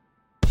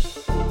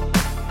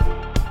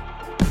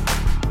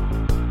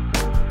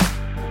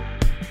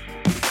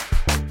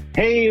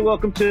Hey,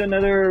 welcome to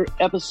another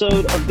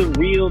episode of The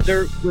Real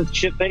Dirt with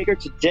Chip Baker.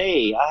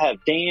 Today, I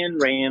have Dan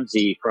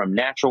Ramsay from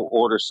Natural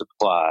Order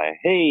Supply.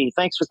 Hey,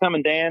 thanks for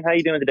coming, Dan. How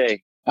you doing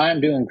today? I'm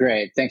doing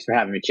great. Thanks for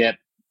having me, Chip.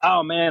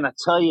 Oh, man, I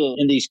tell you,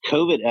 in these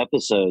COVID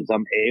episodes,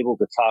 I'm able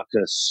to talk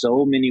to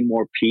so many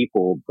more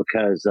people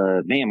because,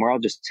 man, we're all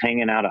just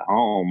hanging out at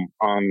home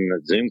on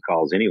the Zoom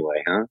calls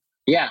anyway, huh?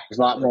 Yeah, there's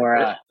a lot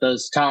more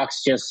those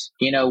talks just,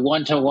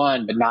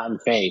 one-to-one, but not in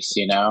face,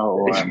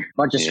 or a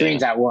bunch of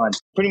screens at once.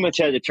 Pretty much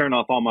had to turn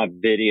off all my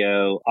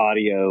video.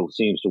 Audio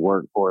seems to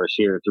work for us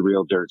here at the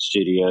Real Dirt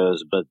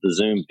Studios, but the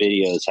Zoom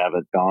videos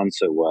haven't gone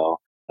so well.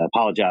 I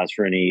apologize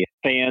for any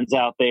fans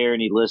out there,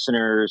 any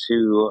listeners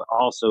who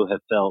also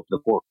have felt the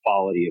poor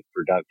quality of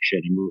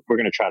production, and we're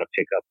going to try to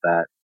pick up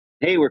that.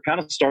 Hey, we're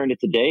kind of starting it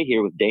today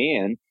here with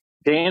Dan.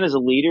 Dan is a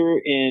leader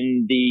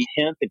in the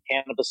hemp and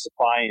cannabis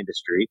supply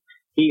industry.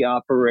 He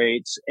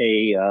operates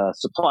a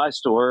supply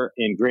store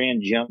in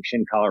Grand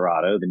Junction,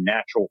 Colorado, the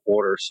Natural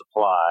Order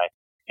Supply.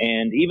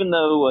 And even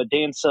though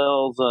Dan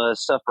sells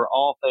stuff for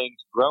all things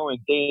growing,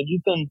 Dan,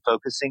 you've been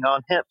focusing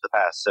on hemp the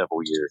past several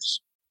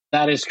years.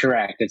 That is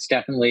correct. It's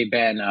definitely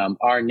been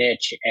our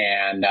niche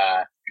and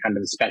kind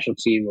of the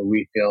specialty where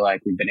we feel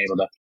like we've been able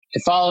to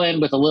follow in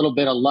with a little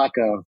bit of luck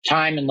of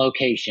time and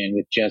location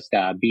with just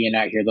being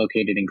out here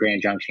located in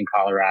Grand Junction,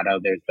 Colorado.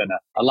 There's been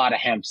a lot of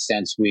hemp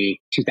since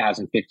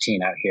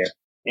 2015 out here.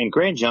 And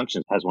Grand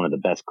Junction has one of the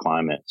best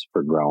climates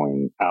for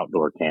growing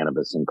outdoor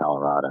cannabis in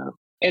Colorado.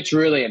 It's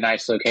really a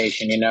nice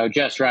location,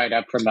 just right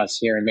up from us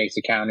here in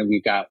Mesa County.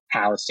 We've got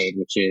Palisade,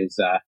 which is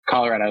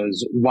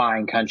Colorado's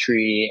wine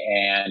country.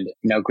 And,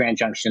 Grand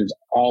Junction's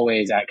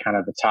always at kind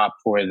of the top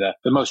for the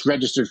most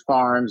registered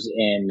farms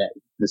in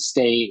the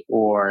state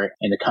or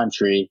in the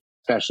country,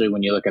 especially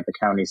when you look at the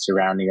counties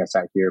surrounding us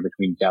out here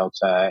between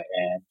Delta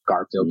and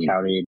Garfield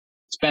County.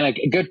 It's been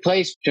a good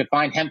place to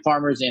find hemp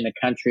farmers in a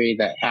country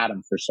that had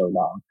them for so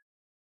long.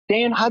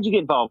 Dan, how'd you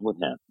get involved with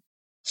hemp?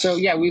 So,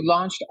 we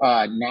launched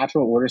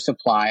Natural Order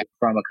Supply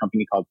from a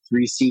company called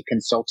 3C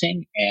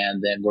Consulting,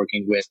 and then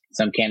working with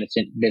some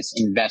cannabis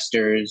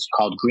investors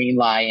called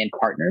Greenlight and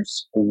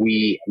Partners.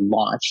 We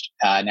launched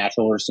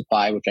Natural Order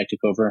Supply, which I took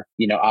over,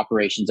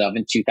 operations of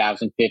in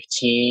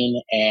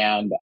 2015.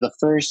 And the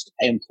first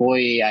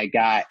employee I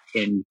got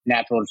in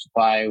Natural Order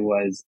Supply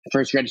was the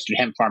first registered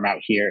hemp farm out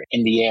here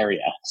in the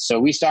area. So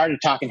we started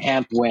talking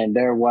hemp when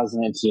there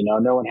wasn't,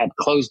 no one had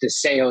closed a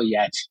sale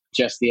yet,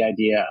 just the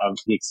idea of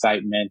the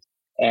excitement.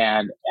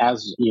 And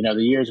as, the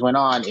years went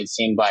on, it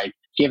seemed like,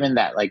 given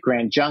that like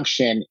Grand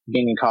Junction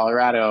being in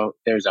Colorado,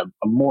 there's a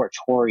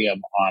moratorium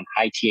on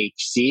high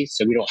THC.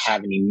 So we don't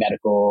have any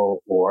medical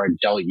or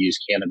adult use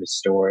cannabis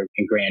stores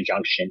in Grand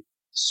Junction.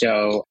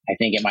 So I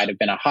think it might have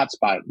been a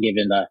hotspot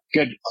given the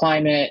good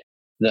climate,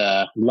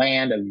 the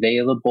land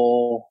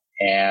available,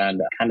 and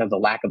kind of the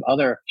lack of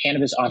other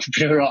cannabis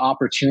entrepreneurial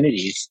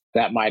opportunities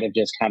that might have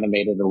just kind of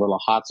made it a little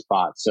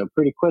hotspot. So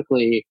pretty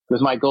quickly,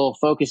 with my goal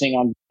focusing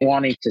on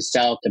wanting to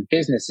sell to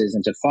businesses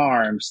and to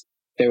farms,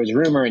 there was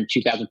rumor in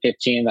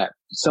 2015 that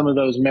some of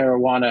those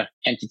marijuana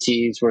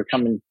entities were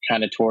coming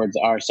kind of towards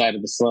our side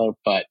of the slope,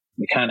 but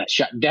we kind of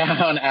shut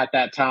down at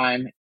that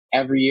time.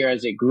 Every year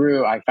as it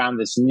grew, I found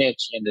this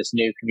niche in this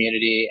new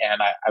community,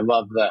 and I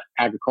love the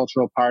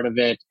agricultural part of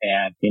it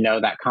and,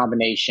 that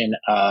combination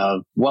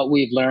of what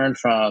we've learned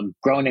from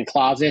growing in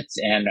closets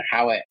and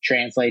how it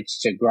translates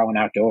to growing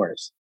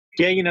outdoors.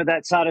 Yeah,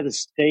 that side of the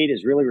state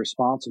is really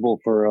responsible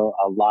for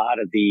a lot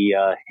of the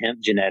hemp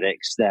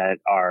genetics that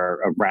are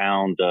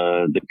around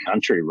the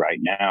country right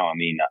now. I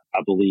mean,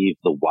 I believe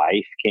the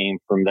wife came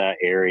from that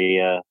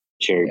area.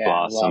 Cherry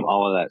blossom,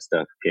 all of that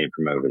stuff came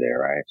from over there,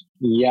 right?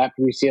 Yep,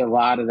 we see a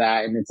lot of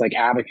that. And it's like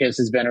Abacus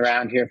has been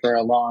around here for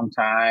a long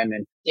time.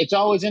 And it's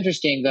always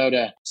interesting, though,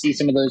 to see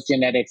some of those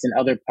genetics in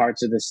other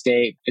parts of the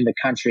state, in the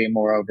country,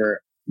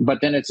 moreover. But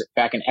then it's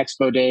back in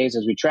expo days,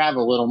 as we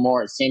travel a little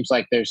more, it seems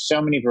like there's so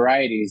many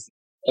varieties.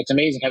 It's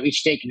amazing how each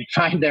state can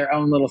find their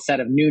own little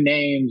set of new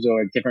names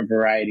or different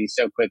varieties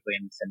so quickly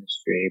in this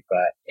industry.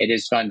 But it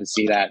is fun to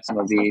see that some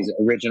of these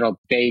original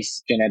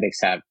base genetics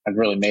have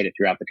really made it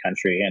throughout the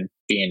country and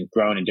being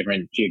grown in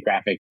different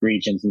geographic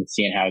regions and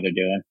seeing how they're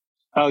doing.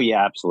 Oh,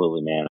 yeah,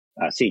 absolutely, man.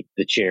 I see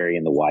the cherry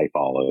and the wife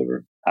all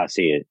over. I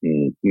see it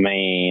in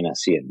Maine. I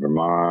see it in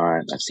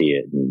Vermont. I see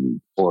it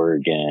in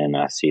Oregon.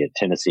 I see it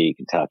Tennessee,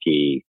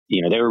 Kentucky.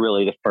 They were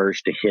really the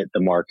first to hit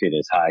the market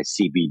as high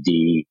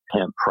CBD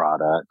hemp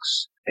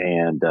products.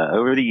 And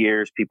over the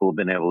years, people have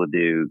been able to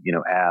do,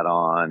 add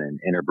on and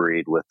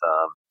interbreed with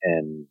them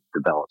and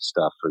develop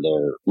stuff for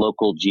their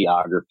local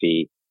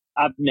geography.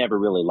 I've never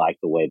really liked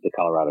the way the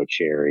Colorado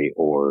cherry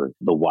or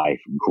the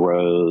wife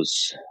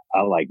grows.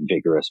 I like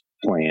vigorous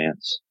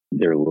plants.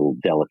 They're a little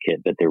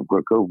delicate, but they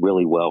grow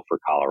really well for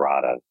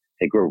Colorado.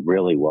 They grow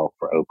really well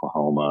for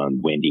Oklahoma and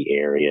windy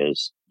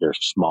areas. They're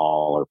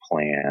smaller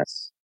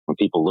plants. When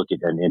people look at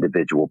an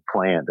individual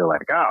plant, they're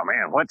like, oh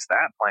man, what's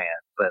that plant?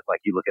 But like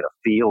you look at a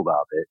field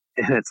of it,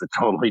 and it's a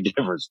totally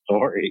different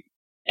story.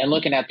 And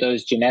looking at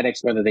those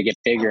genetics, whether they get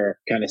bigger,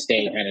 kind of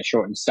stay kind of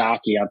short and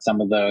stocky on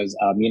some of those,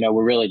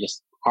 we're really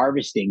just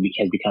harvesting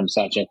has become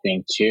such a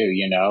thing too,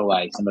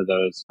 like some of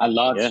those, I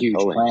love Yeah, huge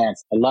totally.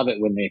 plants. I love it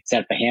when they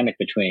set up a hammock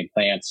between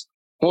plants.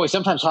 Boy,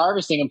 sometimes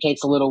harvesting them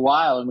takes a little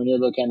while. And when you're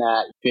looking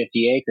at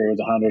 50 acres,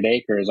 100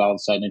 acres, all of a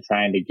sudden and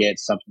trying to get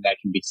something that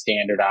can be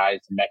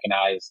standardized and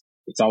mechanized,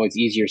 it's always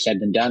easier said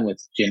than done with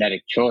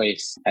genetic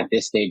choice at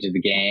this stage of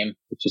the game,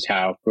 which is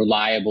how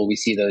reliable we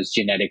see those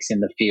genetics in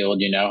the field,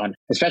 and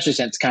especially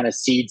since kind of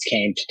seeds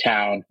came to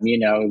town.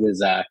 It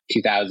was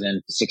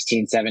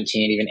 2016,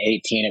 17, even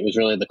 18. It was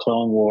really the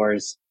clone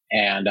wars.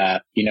 And,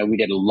 we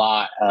did a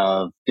lot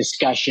of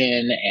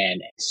discussion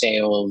and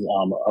sales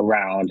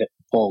around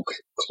bulk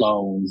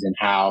clones and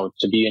how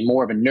to be in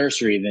more of a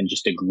nursery than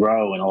just a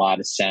grow in a lot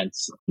of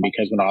sense.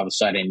 Because when all of a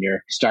sudden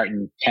you're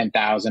starting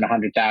 10,000,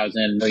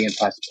 100,000, million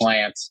plus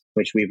plants,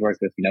 which we've worked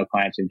with,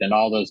 clients who've done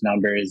all those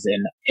numbers.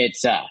 And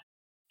it's,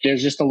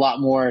 there's just a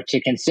lot more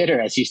to consider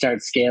as you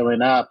start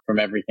scaling up, from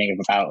everything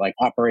about like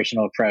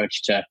operational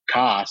approach to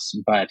costs.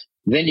 But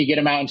then you get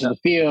them out into the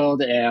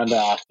field, and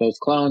those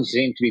clones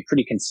seem to be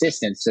pretty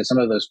consistent. So some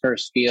of those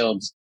first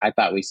fields, I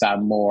thought we saw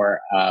more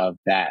of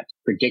that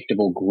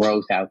predictable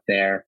growth out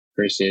there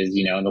versus,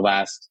 in the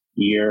last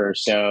year or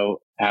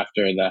so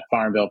after the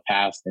Farm Bill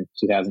passed in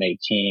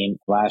 2018.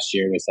 Last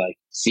year was like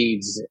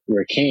seeds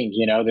were king.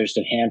 There's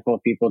a handful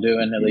of people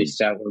doing, at least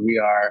where we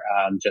are,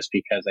 just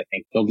because I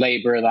think the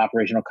labor, the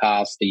operational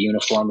costs, the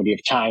uniformity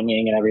of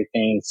timing and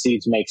everything,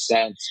 seeds make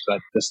sense, but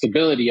the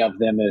stability of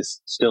them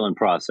is Still in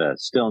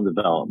process, still in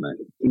development.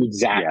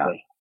 exactly.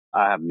 Yeah.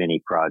 I have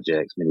many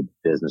projects, many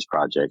business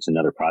projects.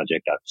 Another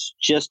project I was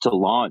just to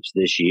launch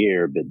this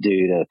year, but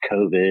due to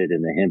COVID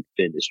and the hemp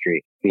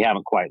industry, we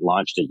haven't quite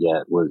launched it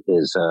yet,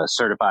 is a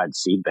certified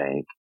seed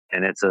bank.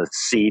 And it's a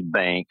seed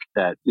bank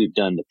that we've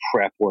done the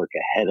prep work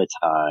ahead of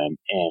time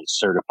and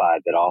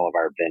certified that all of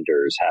our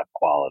vendors have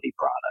quality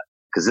product.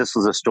 Because this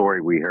was a story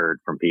we heard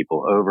from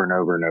people over and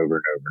over and over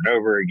and over and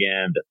over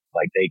again. That,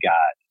 like, they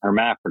got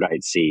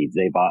hermaphrodite seeds.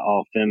 They bought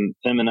all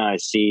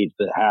feminized seeds,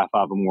 but half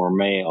of them were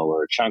male,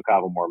 or a chunk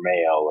of them were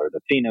male, or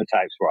the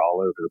phenotypes were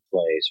all over the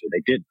place, or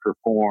they didn't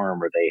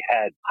perform, or they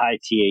had high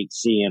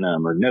THC in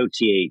them, or no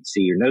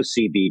THC, or no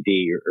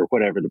CBD, or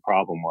whatever the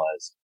problem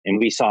was. And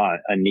we saw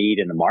a need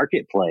in the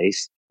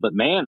marketplace. But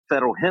man,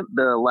 federal hemp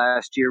bill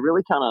last year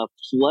really kind of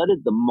flooded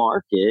the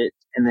market.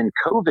 And then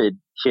COVID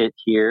hit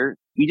here.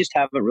 We just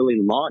haven't really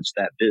launched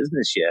that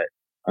business yet.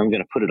 I'm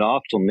going to put it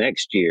off till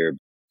next year.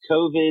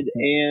 COVID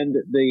and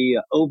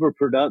the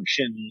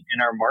overproduction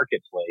in our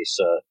marketplace.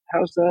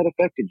 How's that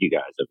affected you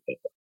guys?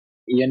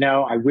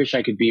 I wish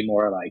I could be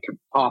more like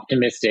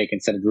optimistic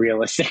instead of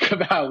realistic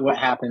about what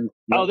happened.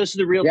 Oh, this is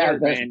the real dirt,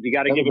 man. You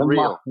got to give it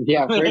real.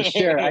 Yeah, for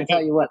sure. I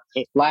tell you what,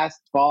 last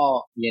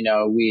fall,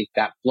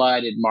 that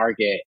flooded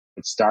market,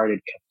 it started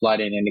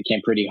flooding and it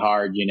came pretty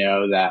hard,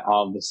 that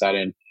all of a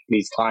sudden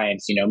these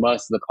clients,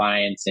 most of the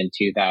clients in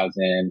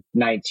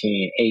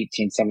 2019,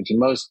 18, 17,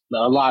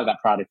 a lot of that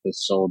product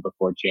was sold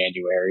before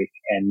January.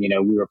 And,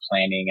 we were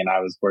planning, and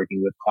I was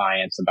working with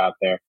clients about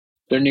their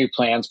new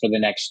plans for the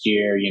next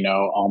year,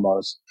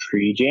 almost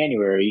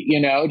pre-January,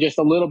 just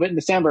a little bit in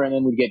December, and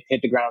then we'd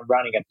hit the ground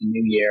running at the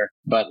new year.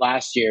 But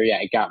last year, yeah,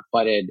 it got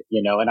flooded,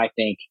 and I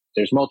think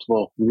there's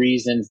multiple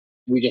reasons.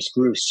 We just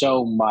grew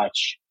so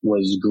much,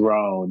 was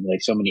grown,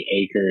 like so many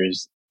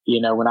acres.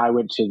 When I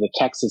went to the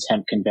Texas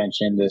Hemp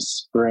Convention this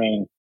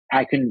spring,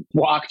 I couldn't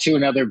walk to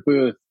another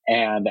booth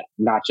and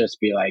not just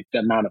be like the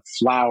amount of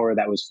flower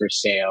that was for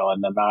sale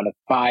and the amount of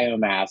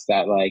biomass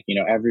that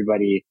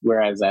everybody,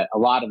 whereas at a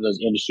lot of those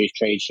industries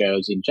trade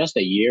shows in just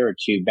a year or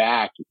two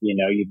back,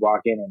 you'd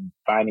walk in and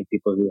finding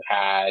people who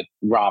had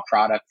raw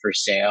product for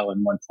sale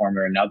in one form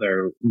or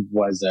another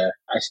was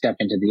a step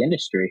into the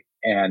industry.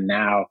 And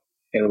now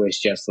it was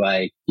just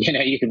like,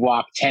 you could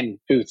walk 10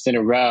 booths in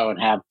a row and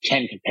have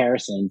 10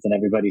 comparisons, and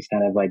everybody's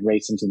kind of like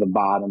racing to the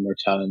bottom or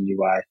telling you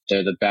why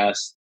they're the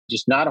best.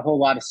 Just not a whole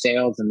lot of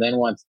sales. And then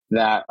once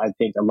that, I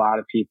think a lot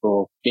of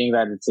people, being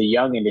that it's a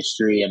young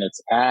industry and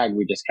it's ag,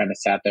 we just kind of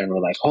sat there and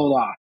were like, hold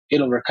on,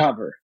 it'll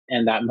recover.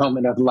 And that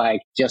moment of like,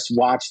 just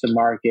watch the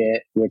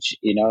market, which,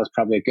 is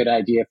probably a good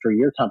idea for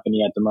your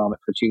company at the moment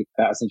for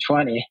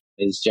 2020,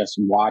 is just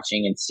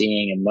watching and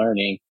seeing and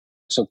learning.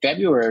 So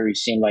February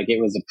seemed like it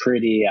was a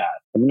pretty,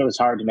 it was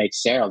hard to make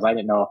sales. I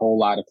didn't know a whole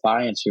lot of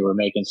clients who were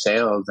making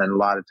sales. And a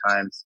lot of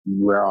times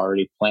we're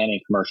already planning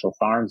commercial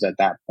farms at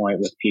that point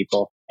with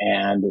people,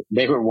 and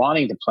they were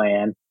wanting to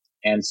plan.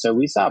 And so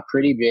we saw a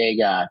pretty big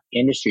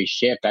industry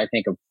shift, I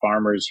think, of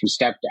farmers who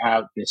stepped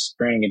out this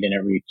spring and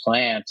didn't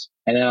replant.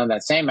 And then on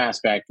that same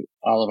aspect,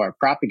 all of our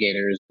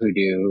propagators who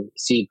do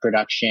seed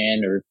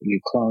production or do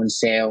clone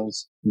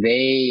sales,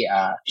 they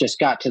just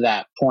got to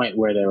that point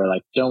where they were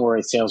like, don't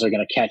worry, sales are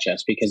going to catch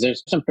us, because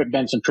there's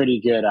been some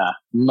pretty good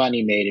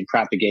money made in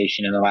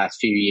propagation in the last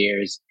few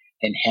years.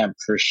 In hemp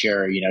for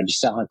sure,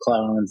 just selling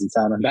clones and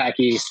selling them back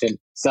east and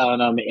selling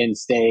them in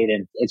state.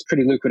 And it's a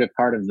pretty lucrative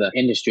part of the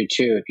industry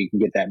too, if you can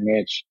get that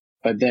niche.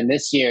 But then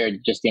this year,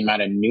 just the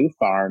amount of new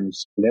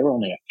farms, there were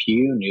only a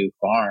few new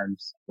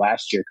farms.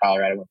 Last year,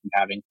 Colorado went from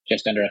having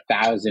just under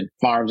 1,000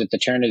 farms at the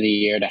turn of the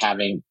year to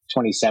having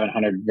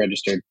 2,700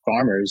 registered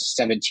farmers,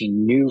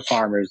 17 new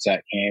farmers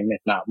that came,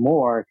 if not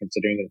more,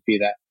 considering the few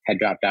that had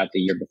dropped out the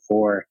year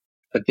before.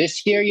 But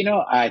this year,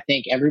 I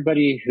think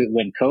everybody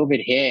when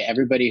COVID hit,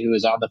 everybody who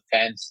was on the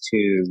fence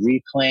to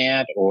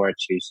replant or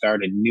to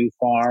start a new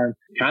farm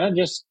kind of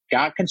just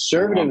got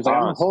conservative. It was like,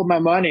 I'm going to hold my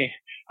money.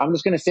 I'm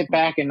just going to sit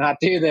back and not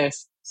do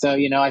this. So,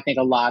 I think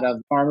a lot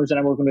of farmers that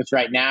I'm working with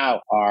right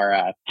now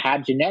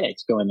had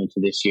genetics going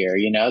into this year.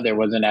 There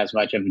wasn't as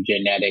much of a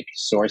genetic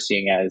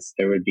sourcing as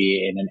there would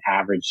be in an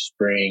average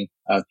spring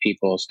of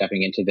people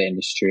stepping into the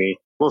industry.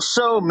 Well,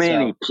 so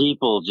many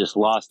people just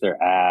lost their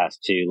ass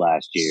too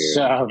last year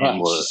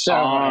and were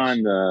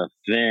on the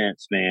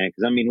fence, man.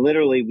 Because,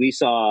 literally, we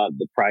saw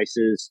the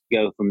prices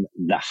go from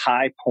the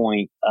high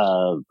point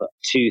of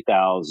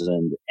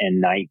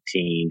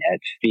 2019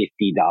 at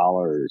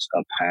 $50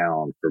 a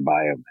pound for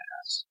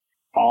biomass,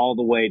 all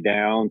the way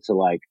down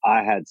to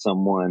I had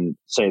someone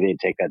say they'd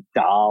take $1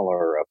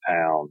 a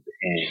pound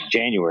in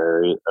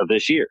January of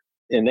this year,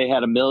 and they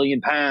had 1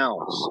 million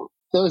pounds.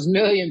 Those 1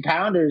 million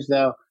pounders,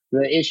 though.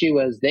 The issue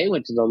was they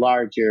went to the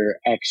larger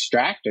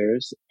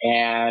extractors,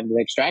 and the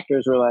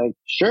extractors were like,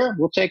 sure,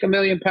 we'll take 1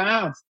 million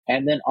pounds.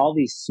 And then all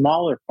these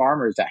smaller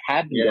farmers that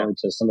had been going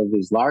to some of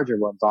these larger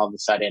ones all of a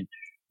sudden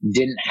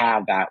didn't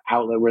have that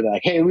outlet where they're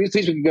like, hey, at least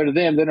we could go to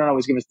them. They don't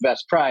always give us the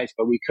best price,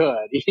 but we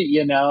could.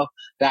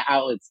 That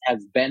outlet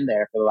has been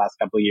there for the last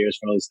couple of years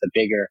from at least the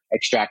bigger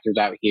extractors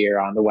out here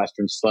on the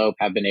Western Slope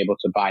have been able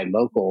to buy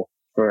local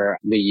for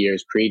the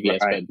years previous.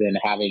 Right. But then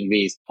having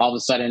these, all of a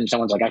sudden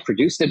someone's like, I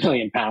produced 1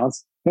 million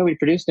pounds. Nobody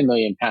produced 1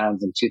 million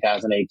pounds in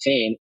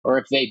 2018. Or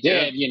if they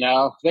did,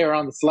 they were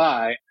on the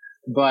sly.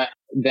 But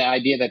the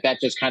idea that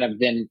just kind of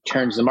then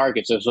turns the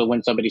market. So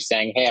when somebody's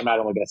saying, hey, I'm not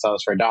only going to sell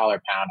this for $1 a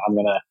pound, I'm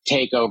going to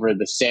take over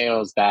the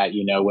sales that,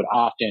 would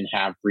often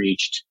have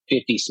reached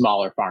 50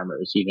 smaller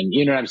farmers, even,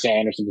 you know what I'm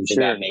saying? Or something to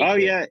that nature. Oh,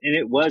 yeah. And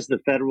it was the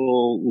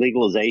federal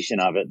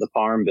legalization of it, the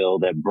farm bill,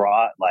 that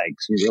brought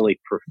some really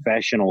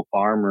professional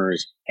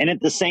farmers. And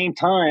at the same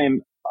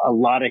time, a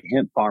lot of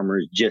hemp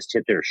farmers just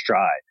hit their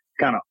stride,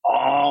 kind of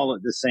all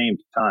at the same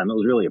time. It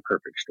was really a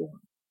perfect storm.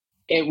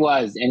 It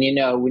was. And,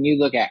 when you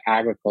look at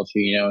agriculture,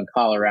 in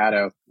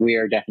Colorado, we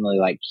are definitely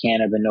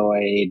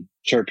cannabinoid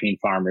terpene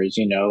farmers,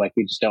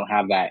 we just don't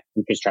have that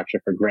infrastructure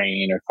for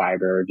grain or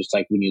fiber. Just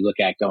like when you look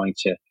at going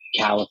to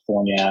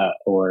California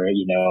or, a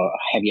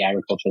heavy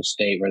agricultural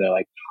state where they're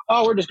like,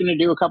 oh, we're just going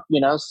to do a couple,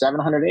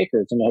 700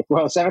 acres. And like,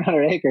 well,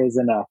 700 acres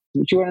and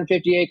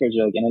 250 acres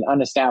in an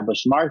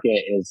unestablished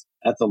market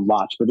that's a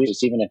lot to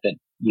produce. Even if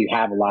you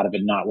have a lot of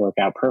it not work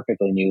out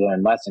perfectly and you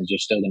learn lessons, you're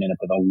still going to end up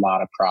with a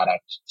lot of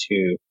product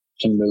to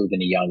move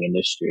in a young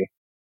industry.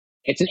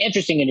 It's an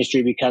interesting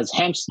industry because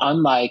hemp's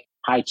unlike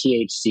high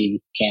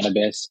THC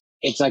cannabis.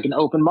 It's like an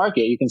open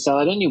market. You can sell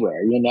it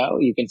anywhere,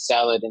 you can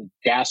sell it in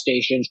gas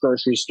stations,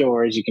 grocery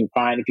stores. If you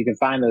can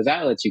find those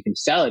outlets, you can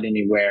sell it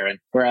anywhere. And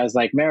whereas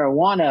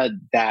marijuana,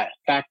 that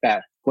fact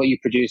that what you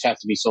produce has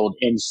to be sold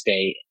in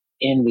state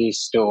in these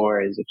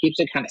stores, it keeps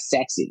it kind of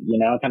sexy,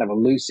 kind of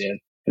elusive.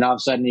 And all of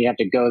a sudden you have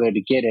to go there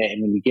to get it.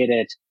 And when you get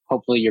it,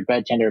 hopefully your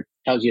bud tender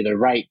tells you the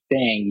right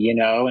thing,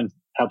 and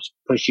helps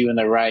push you in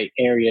the right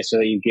area so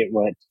that you get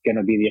what's going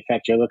to be the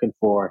effect you're looking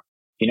for.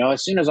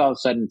 As soon as all of a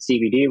sudden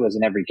CBD was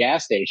in every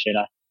gas station,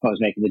 I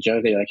was making the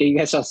joke. They're like, hey, you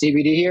guys sell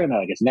CBD here? And they're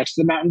like, it's next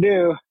to the Mountain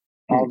Dew.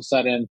 All of a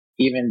sudden,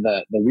 even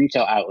the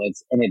retail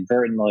outlets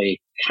inadvertently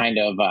kind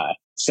of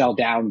sell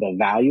down the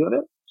value of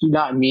it.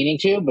 Not meaning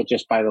to, but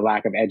just by the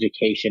lack of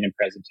education and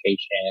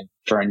presentation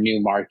for a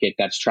new market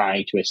that's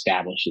trying to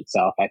establish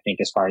itself, I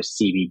think, as far as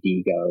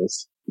CBD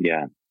goes.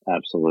 Yeah,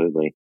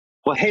 absolutely.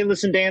 Well, hey,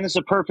 listen, Dan, this is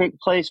a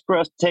perfect place for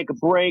us to take a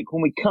break.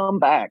 When we come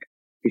back,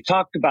 we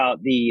talked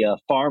about the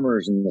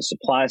farmers and the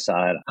supply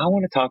side. I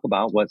want to talk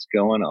about what's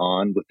going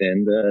on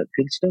within the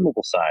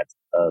consumable sides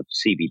of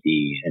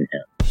CBD and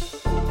hemp.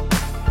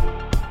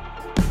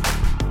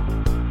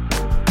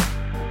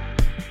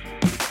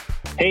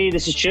 Hey,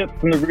 this is Chip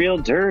from The Real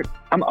Dirt.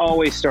 I'm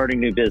always starting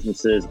new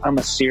businesses. I'm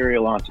a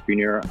serial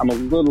entrepreneur. I'm a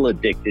little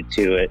addicted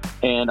to it.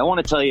 And I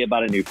want to tell you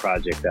about a new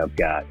project I've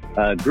got,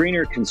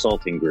 Greener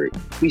Consulting Group.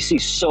 We see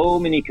so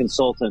many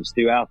consultants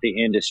throughout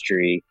the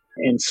industry,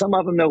 and some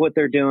of them know what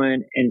they're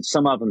doing and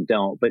some of them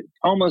don't. But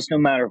almost no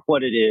matter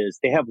what it is,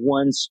 they have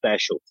one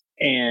specialty,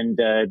 and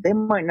they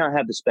might not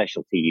have the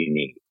specialty you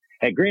need.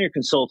 At Greener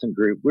Consulting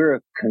Group, we're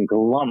a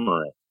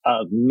conglomerate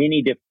of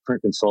many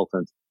different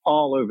consultants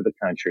all over the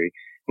country.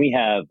 We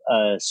have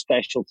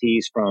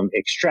specialties from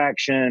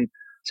extraction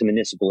to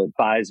municipal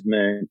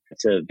advisement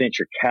to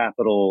venture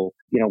capital.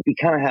 We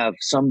kind of have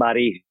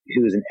somebody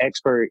who is an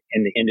expert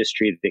in the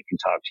industry that can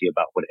talk to you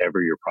about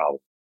whatever your problem.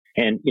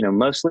 And,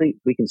 mostly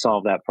we can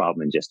solve that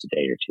problem in just a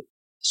day or two.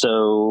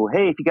 So,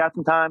 hey, if you got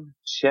some time,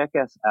 check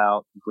us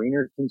out,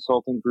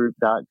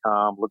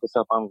 greenerconsultinggroup.com. Look us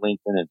up on LinkedIn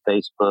and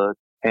Facebook.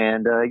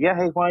 And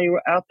hey, while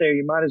you're out there,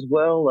 you might as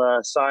well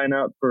sign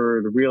up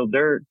for The Real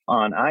Dirt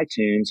on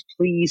iTunes.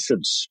 Please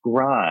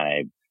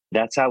subscribe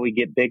That's how we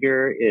get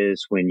bigger,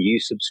 is when you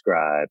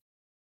subscribe.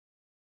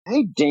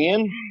 Hey,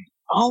 Dan,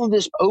 all of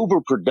this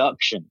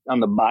overproduction on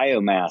the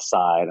biomass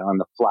side, on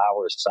the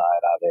flower side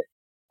of it,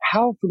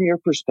 how, from your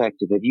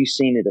perspective, have you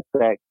seen it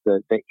affect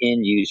the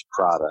end-use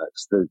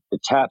products, the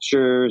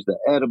tinctures, the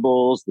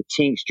edibles, the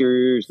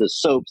tinctures, the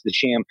soaps, the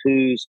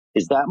shampoos?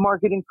 Is that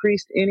market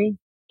increased any?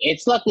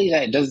 It's luckily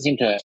that it doesn't seem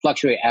to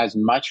fluctuate as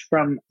much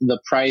from the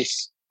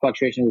price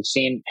fluctuation we've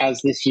seen.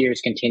 As this year's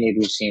continued,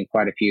 we've seen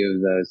quite a few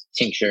of those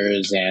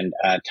tinctures and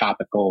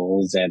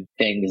topicals and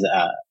things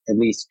at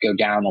least go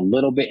down a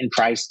little bit in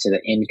price to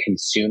the end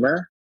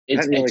consumer.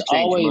 It's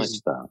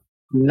always much,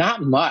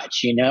 not much,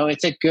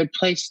 it's a good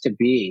place to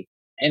be.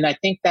 And I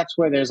think that's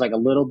where there's like a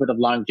little bit of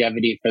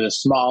longevity for the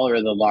smaller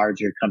or the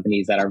larger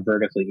companies that are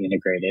vertically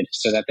integrated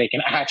so that they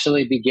can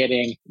actually be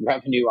getting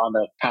revenue on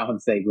the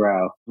pounds they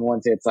grow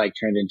once it's like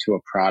turned into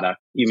a product.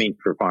 You mean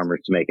for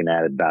farmers to make an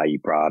added value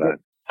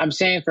product? I'm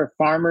saying for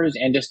farmers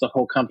and just the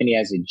whole company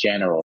as a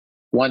general.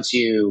 Once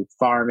you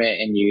farm it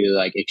and you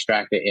like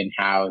extract it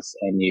in-house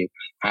and you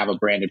have a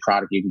branded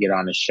product you can get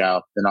on the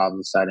shelf, then all of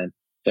a sudden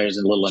there's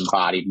a little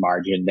embodied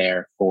margin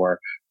there for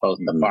both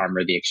the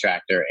farmer, the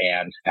extractor,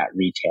 and that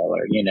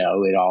retailer,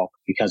 it all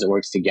because it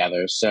works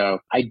together. So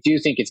I do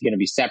think it's going to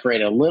be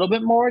separated a little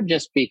bit more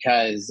just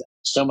because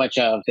so much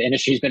of the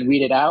industry has been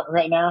weeded out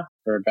right now,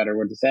 for a better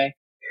word to say.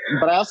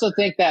 But I also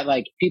think that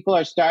like people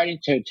are starting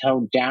to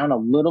tone down a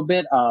little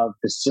bit of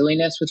the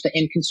silliness with the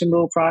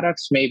inconsumable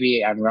products.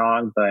 Maybe I'm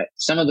wrong, but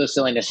some of those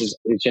sillinesses,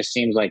 it just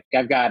seems like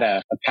I've got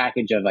a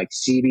package of like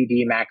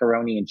CBD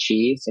macaroni and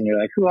cheese. And you're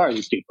like, who are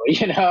these people?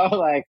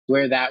 Like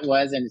where that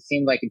was. And it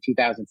seemed like in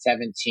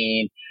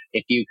 2017,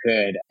 if you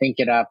could think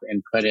it up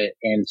and put it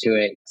into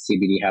it,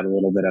 CBD had a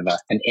little bit of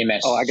an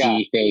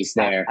MSG phase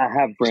there. I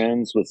have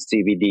friends with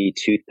CBD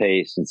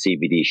toothpaste and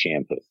CBD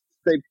shampoo.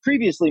 They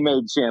previously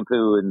made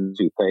shampoo and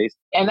toothpaste.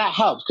 And that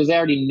helps because they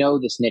already know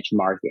this niche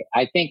market.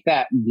 I think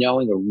that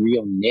knowing a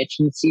real niche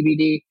in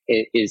CBD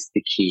is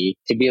the key.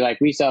 To be like,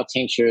 we sell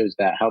tinctures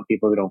that help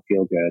people who don't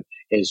feel good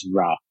is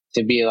rough.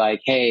 To be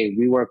like, hey,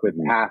 we work with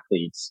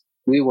athletes.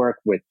 We work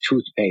with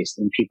toothpaste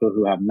and people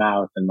who have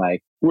mouth, and like,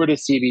 where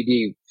does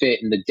CBD fit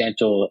in the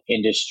dental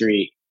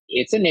industry?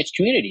 It's a niche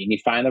community and you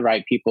find the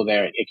right people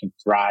there. It can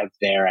thrive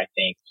there, I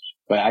think.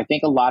 But I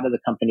think a lot of the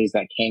companies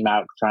that came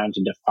out trying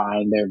to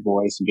define their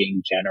voice and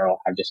being general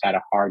have just had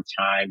a hard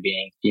time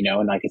being,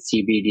 in like a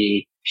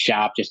CBD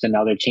shop, just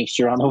another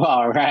tincture on the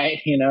wall,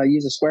 right?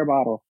 Use a square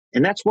bottle.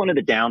 And that's one of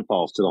the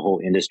downfalls to the whole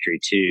industry,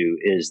 too,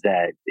 is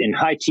that in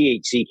high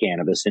THC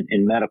cannabis and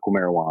in medical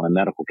marijuana,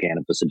 medical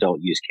cannabis, adult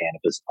use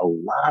cannabis, a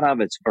lot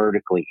of it's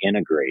vertically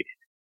integrated.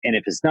 And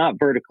if it's not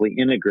vertically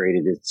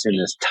integrated, it's in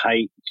this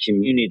tight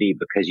community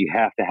because you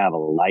have to have a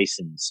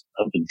license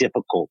of a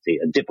difficult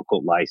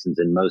license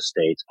in most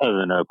states other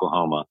than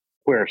Oklahoma,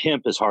 where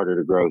hemp is harder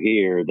to grow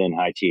here than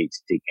high THC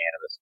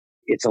cannabis.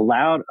 It's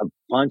allowed a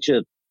bunch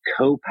of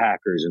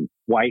co-packers and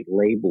white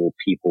label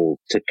people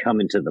to come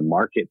into the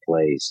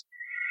marketplace.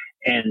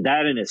 And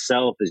that in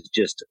itself is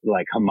just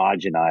like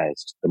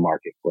homogenized the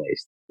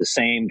marketplace. The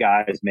same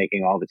guys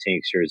making all the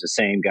tinctures, the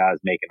same guys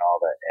making all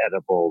the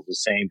edibles, the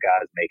same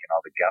guys making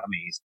all the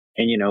gummies.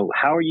 And,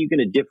 how are you going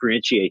to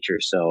differentiate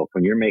yourself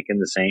when you're making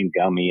the same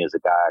gummy as a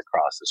guy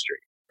across the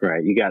street,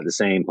 right? You got the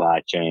same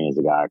supply chain as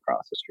a guy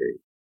across the street.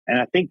 And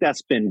I think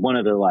that's been one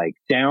of the like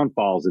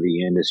downfalls of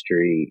the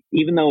industry.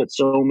 Even though it's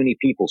so many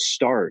people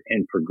start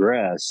and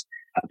progress,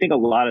 I think a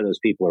lot of those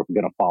people are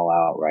going to fall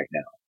out right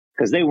now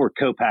because they were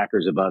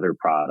co-packers of other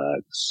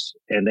products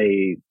and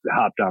they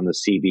hopped on the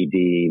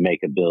CBD make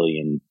a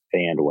billion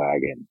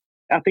bandwagon.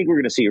 I think we're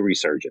going to see a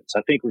resurgence.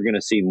 I think we're going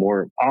to see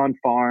more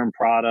on-farm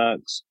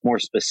products, more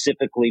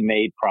specifically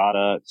made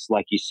products,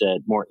 like you said,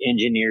 more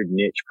engineered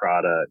niche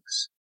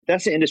products.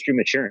 That's the industry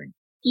maturing.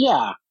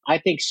 Yeah, I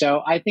think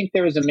so. I think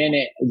there was a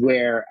minute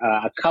where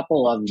a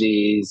couple of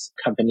these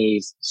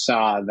companies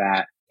saw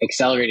that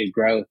accelerated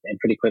growth and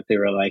pretty quickly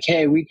were like,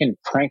 hey, we can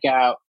crank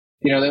out,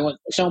 they want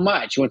so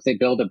much once they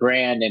build a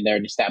brand and they're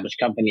an established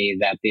company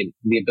that the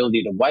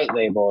ability to white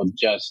label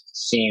just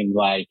seemed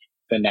like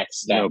the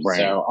next step. No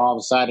so all of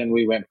a sudden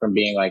we went from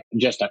being like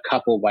just a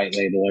couple white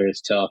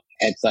labelers till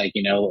it's like,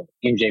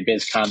 MJ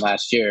BizCon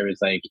last year, it was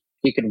like,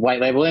 you can white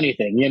label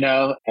anything,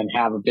 and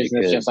have a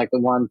business just like the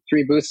one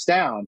 3 booths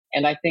down.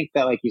 And I think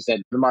that, like you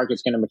said, the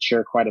market's going to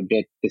mature quite a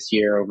bit this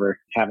year over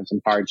having some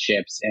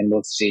hardships. And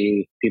we'll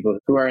see people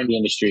who are in the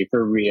industry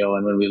for real.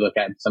 And when we look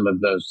at some of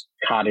those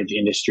cottage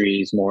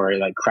industries, more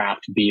like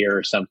craft beer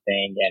or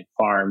something and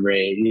farm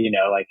raised,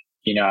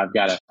 I've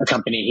got a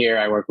company here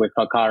I work with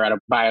called Colorado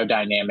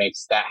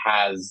Biodynamics that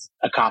has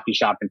a coffee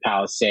shop in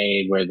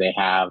Palisade where they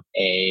have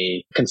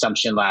a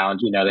consumption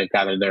lounge. They've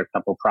gathered their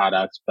couple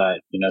products, but,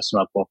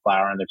 smokable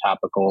flower and their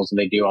topicals, and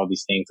they do all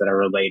these things that are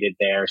related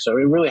there. So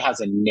it really has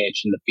a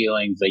niche and the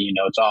feelings that,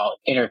 it's all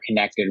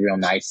interconnected real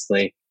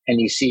nicely. And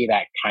you see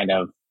that kind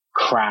of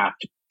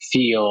craft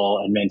feel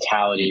and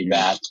mentality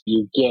that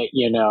you get,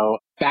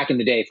 back in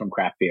the day from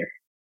craft beer.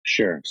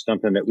 Sure.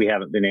 Something that we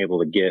haven't been able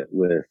to get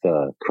with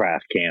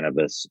craft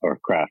cannabis or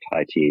craft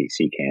high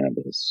THC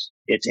cannabis.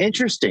 It's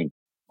interesting.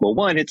 Well,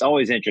 one, it's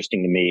always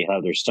interesting to me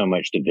how there's so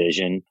much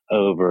division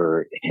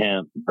over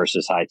hemp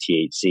versus high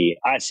THC.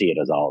 I see it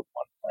as all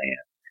one plant.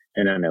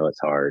 And I know it's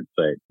hard,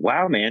 but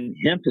wow, man,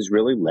 hemp has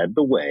really led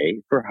the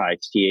way for high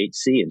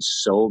THC in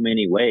so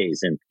many ways.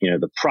 And,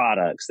 the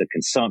products, the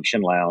consumption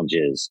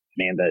lounges,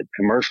 man, the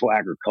commercial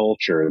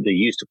agriculture, the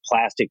use of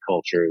plastic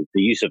culture,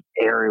 the use of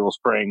aerial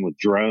spraying with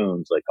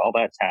drones, like all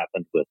that's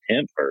happened with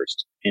hemp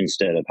first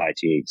instead of high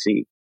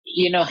THC.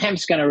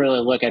 Hemp's going to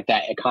really look at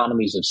that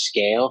economies of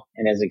scale.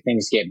 And as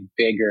things get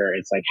bigger,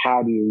 it's like,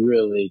 how do you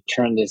really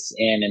turn this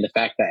in? And the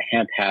fact that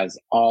hemp has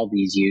all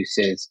these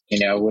uses,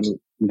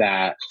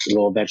 that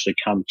will eventually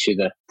come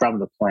from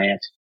the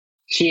plant.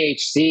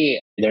 THC,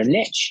 they're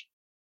niche.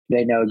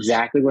 They know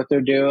exactly what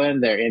they're doing.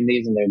 They're in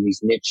these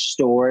niche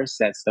stores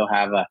that still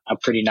have a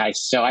pretty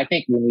nice. So I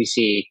think when we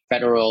see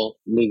federal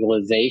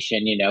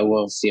legalization,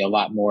 we'll see a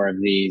lot more of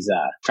these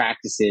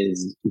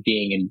practices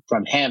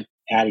from hemp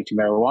adding to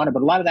marijuana,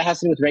 but a lot of that has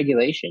to do with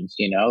regulations,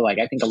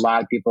 I think a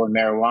lot of people in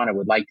marijuana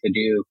would like to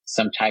do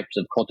some types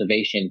of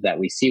cultivations that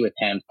we see with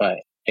hemp, but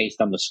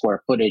based on the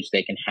square footage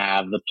they can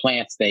have, the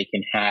plants they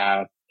can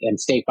have, and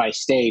state by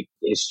state,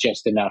 it's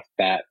just enough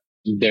that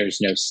there's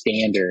no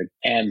standard.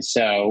 And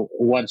so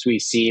once we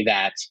see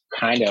that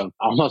kind of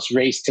almost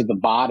race to the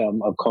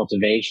bottom of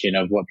cultivation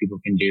of what people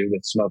can do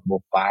with smokable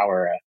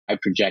flower, I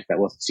project that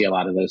we'll see a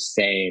lot of those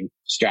same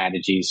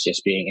strategies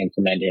just being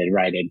implemented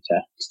right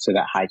into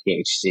that high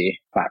THC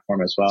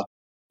platform as well.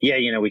 Yeah,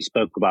 we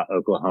spoke about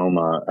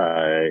Oklahoma.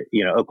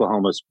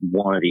 Oklahoma's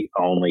one of the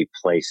only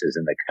places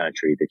in the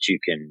country that you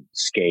can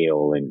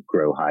scale and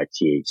grow high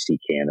THC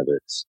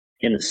cannabis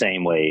in the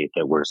same way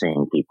that we're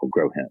seeing people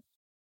grow hemp.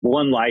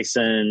 One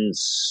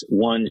license,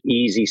 one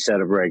easy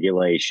set of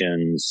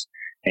regulations,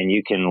 and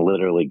you can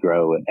literally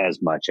grow as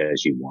much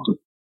as you want.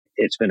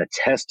 It's been a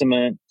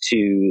testament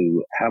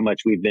to how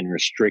much we've been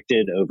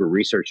restricted over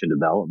research and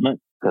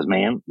development. Because,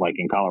 man, like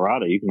in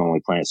Colorado, you can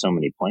only plant so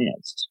many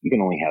plants. You can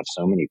only have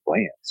so many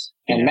plants.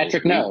 And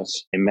metric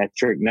knows. And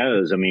metric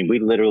knows. I mean, we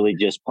literally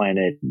just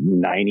planted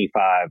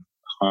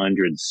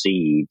 9,500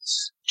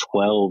 seeds,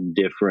 12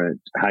 different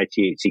high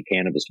THC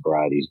cannabis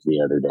varieties the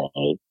other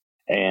day.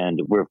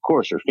 And we're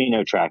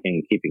pheno tracking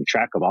and keeping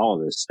track of all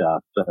of this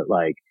stuff. But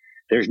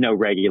there's no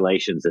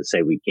regulations that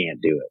say we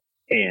can't do it.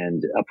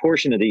 And a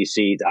portion of these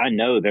seeds, I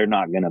know they're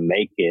not going to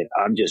make it.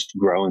 I'm just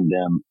growing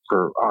them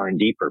for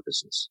R&D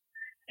purposes.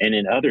 And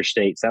in other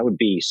states, that would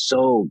be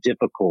so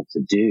difficult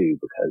to do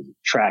because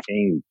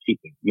tracking,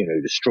 keeping,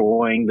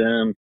 destroying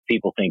them.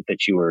 People think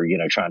that you are,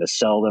 trying to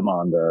sell them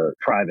on the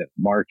private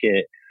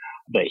market.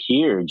 But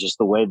here, just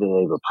the way that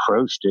they've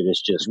approached it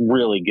is just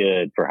really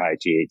good for high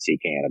THC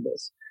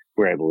cannabis.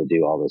 We're able to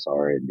do all this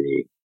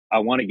R&D. I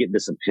want to get to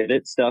some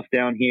pivot stuff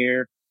down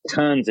here.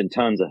 Tons and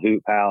tons of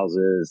hoop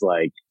houses,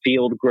 like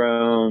field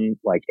grown,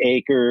 like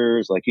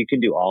acres. Like you can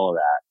do all of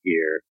that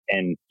here.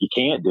 And you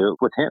can't do it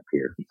with hemp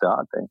here. It's the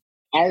odd thing.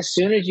 As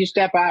soon as you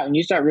step out and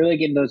you start really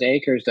getting those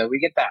acres, though, we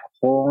get that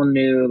whole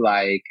new,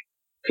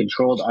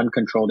 controlled,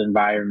 uncontrolled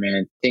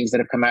environment. Things that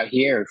have come out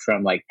here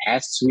from,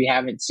 pests we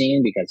haven't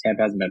seen because hemp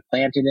hasn't been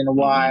planted in a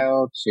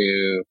while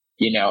to,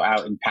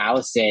 out in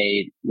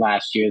Palisade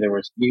last year,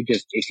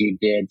 if you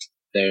did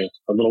there's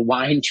a little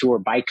wine tour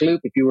bike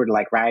loop. If you were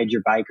to ride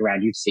your bike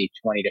around, you'd see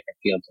 20 different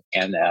fields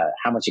and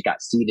how much it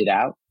got seeded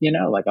out.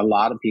 A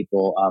lot of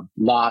people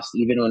lost,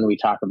 even when we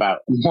talk about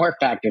more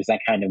factors that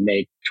kind of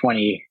made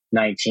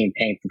 2019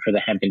 painful for the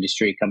hemp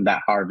industry come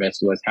that harvest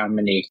was how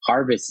many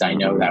harvests I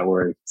know that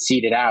were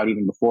seeded out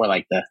even before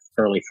the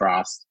early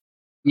frost.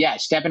 Yeah,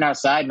 stepping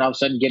outside and all of a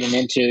sudden getting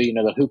into,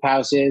 the hoop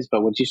houses.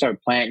 But once you start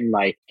planting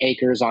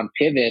acres on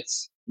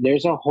pivots,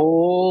 there's a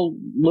whole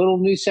little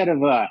new set of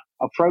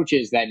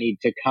approaches that need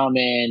to come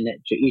in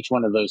to each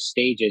one of those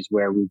stages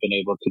where we've been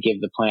able to give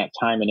the plant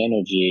time and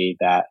energy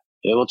that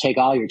it will take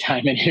all your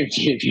time and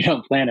energy if you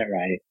don't plant it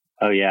right.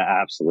 Oh, yeah,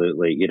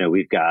 absolutely.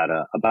 We've got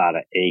about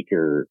an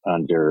acre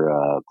under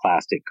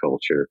plastic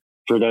culture.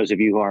 For those of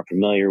you who aren't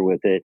familiar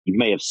with it, you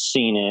may have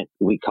seen it.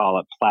 We call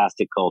it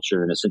plastic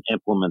culture, and it's an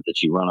implement that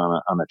you run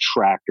on a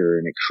tractor,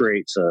 and it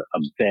creates a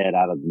bed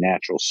out of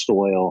natural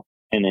soil.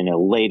 And then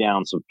it'll lay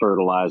down some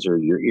fertilizer,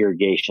 your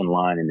irrigation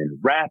line, and then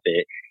wrap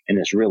it in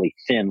this really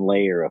thin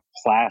layer of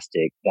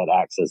plastic that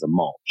acts as a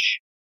mulch.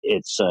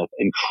 It's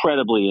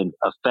incredibly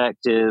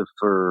effective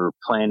for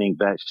planting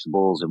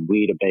vegetables and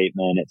weed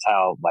abatement. It's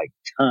how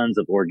tons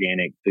of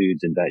organic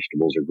foods and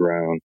vegetables are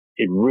grown.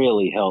 It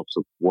really helps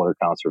with water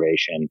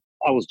conservation.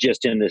 I was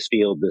just in this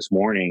field this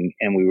morning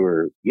and we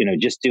were,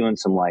 just doing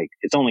some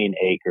it's only an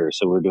acre.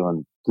 So we're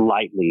doing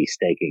lightly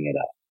staking it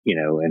up,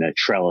 in a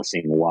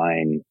trellising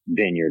wine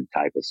vineyard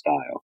type of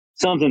style.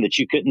 Something that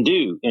you couldn't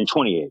do in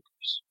 20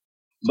 acres.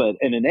 But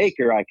in an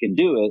acre, I can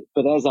do it.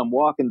 But as I'm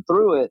walking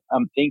through it,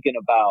 I'm thinking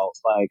about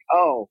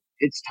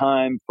it's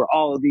time for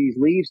all of these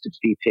leaves to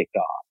be picked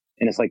off.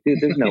 And it's dude,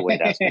 there's no way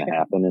that's going to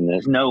happen. And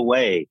there's no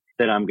way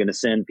that I'm going to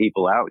send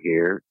people out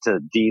here to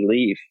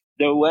de-leaf.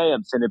 No way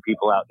I'm sending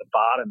people out to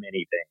bottom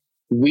anything.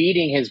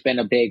 weeding has been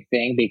a big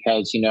thing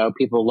because,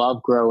 people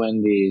love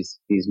growing these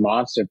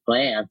monster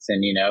plants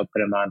and, put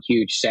them on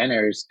huge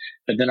centers.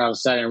 But then all of a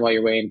sudden, while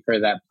you're waiting for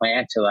that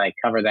plant to like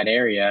cover that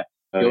area,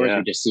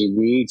 you just see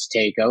weeds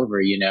take over,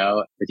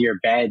 with your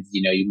beds,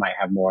 you might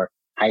have more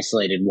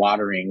isolated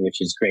watering, which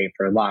is great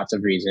for lots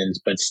of reasons,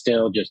 but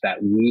still just that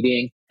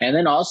weeding. And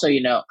then also,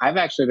 I've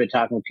actually been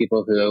talking with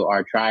people who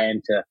are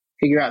trying to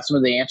figure out some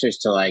of the answers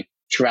to like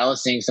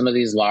trellising some of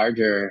these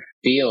larger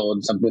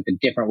fields with a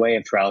different way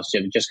of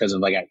trellising, just because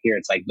of like out here,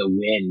 it's like the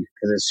wind.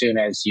 Because as soon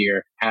as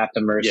you're at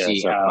the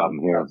mercy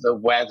of the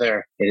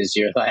weather,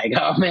 you're like,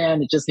 oh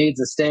man, it just needs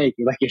a stake.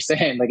 Like you're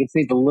saying, like it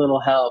needs a little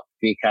help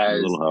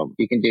because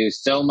you can do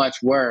so much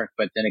work,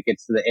 but then it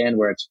gets to the end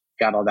where it's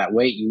got all that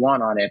weight you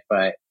want on it,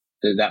 but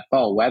that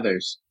fall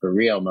weather's for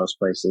real most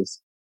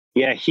places.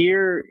 Yeah,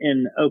 here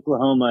in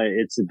Oklahoma,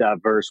 it's a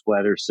diverse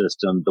weather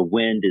system. The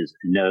wind is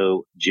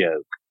no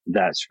joke.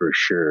 That's for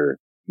sure.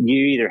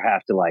 You either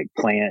have to like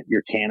plant,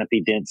 your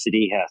canopy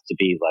density has to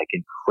be like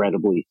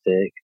incredibly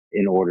thick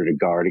in order to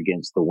guard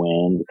against the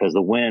wind, because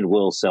the wind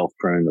will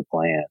self-prune the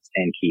plants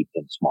and keep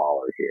them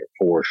smaller here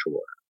for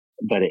sure.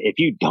 But if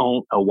you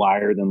don't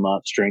wire them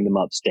up, string them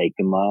up, stake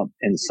them up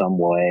in some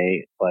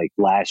way, like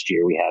last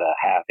year we had a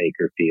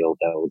half-acre field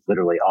that was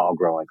literally all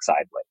growing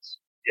sideways.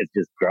 It's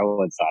just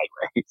growing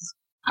sideways.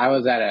 I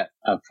was at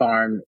a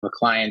farm, a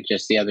client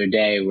just the other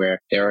day where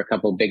there were a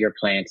couple bigger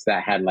plants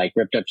that had like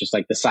ripped up just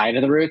like the side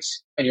of the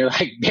roots, and you're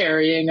like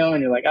burying them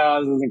and you're like, oh,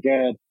 this isn't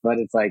good. But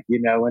it's like,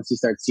 once you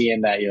start seeing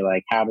that, you're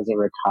like, how does it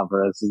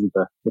recover? This isn't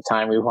the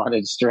time we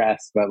wanted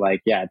stress, but like,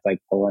 yeah, it's like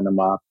pulling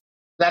them up.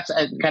 That's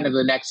kind of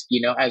the next,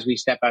 as we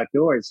step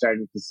outdoors,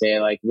 starting to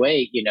say like,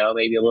 wait,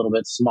 maybe a little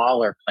bit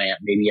smaller plant,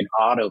 maybe an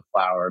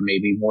autoflower,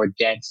 maybe more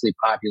densely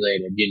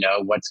populated,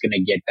 what's going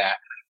to get that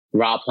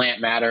raw plant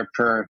matter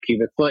per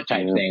cubic foot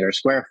type thing or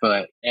square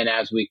foot. And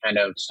as we kind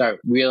of start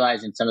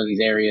realizing some of these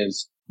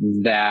areas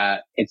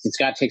that it's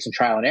got to take some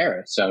trial and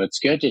error. So it's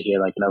good to hear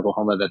like in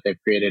Oklahoma that they've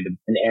created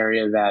an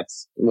area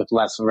that's with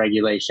less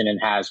regulation and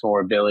has more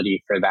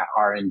ability for that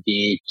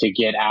R&D to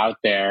get out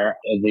there,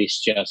 at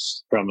least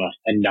just from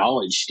a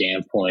knowledge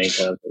standpoint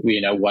of,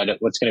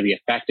 what's going to be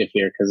effective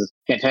here. Because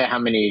I can't tell you how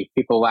many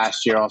people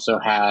last year also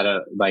had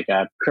a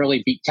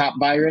curly beet top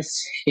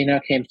virus,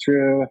 came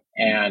through.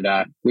 And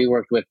we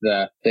worked with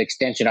the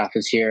extension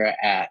office here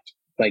at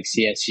like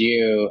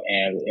CSU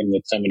and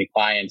with so many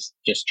clients,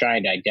 just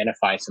trying to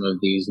identify some of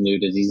these new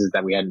diseases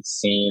that we hadn't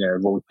seen or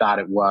what we thought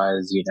it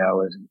was,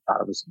 and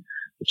thought it was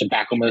a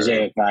tobacco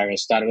mosaic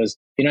virus, thought it was,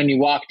 and you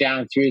walk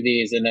down through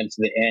these and then to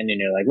the end and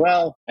you're like,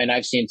 well, and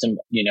I've seen some,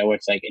 where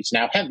it's like, it's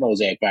now hemp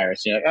mosaic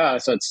virus. You're like, oh,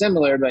 so it's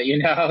similar, but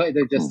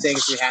they're just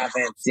things we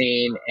haven't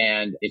seen.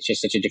 And it's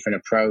just such a different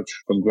approach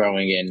from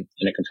growing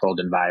in a controlled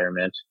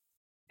environment.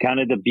 Kind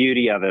of the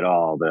beauty of it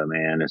all, though,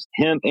 man, is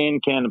hemp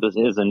and cannabis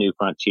is a new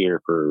frontier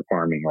for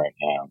farming right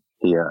now.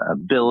 The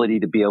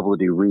ability to be able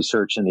to do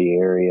research in the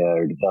area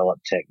or develop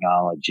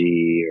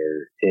technology,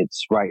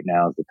 it's right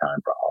now is the time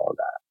for all of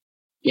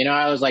that.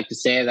 I always like to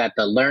say that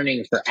the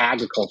learning for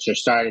agriculture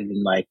started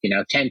in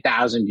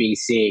 10,000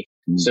 BC.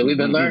 So we've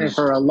been learning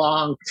for a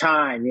long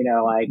time,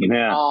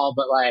 all,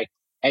 but like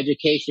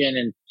education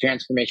and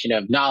transformation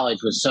of knowledge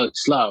was so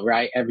slow,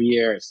 right? Every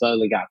year it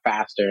slowly got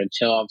faster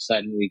until all of a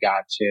sudden we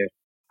got to,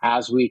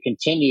 as we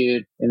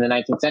continued in the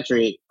 19th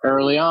century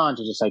early on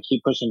to just like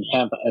keep pushing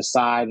hemp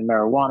aside and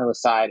marijuana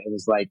aside, it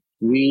was like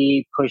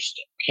we pushed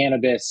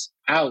cannabis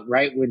out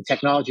right when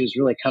technology was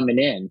really coming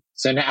in.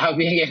 So now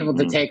being able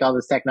to take all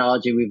this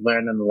technology we've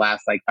learned in the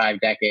last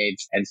 5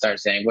 decades and start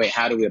saying, wait,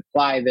 how do we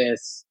apply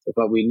this with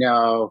what we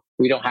know?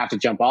 We don't have to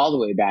jump all the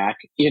way back.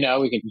 We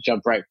can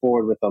jump right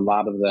forward with a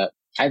lot of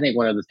I think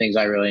one of the things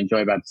I really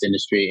enjoy about this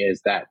industry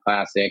is that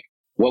classic,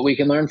 what we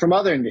can learn from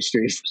other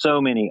industries. So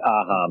many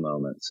aha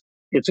moments.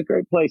 It's a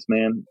great place,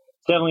 man.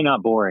 It's definitely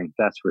not boring,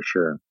 that's for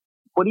sure.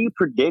 What do you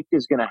predict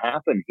is going to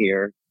happen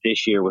here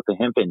this year with the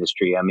hemp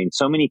industry? I mean,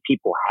 so many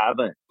people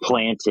haven't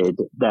planted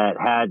that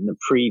had in the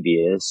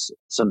previous.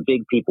 Some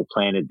big people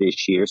planted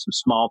this year. Some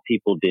small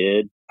people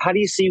did. How do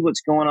you see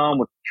what's going on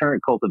with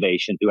current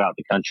cultivation throughout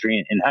the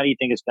country? And how do you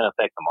think it's going to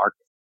affect the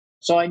market?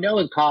 So I know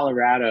in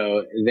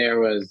Colorado,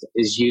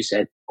 as you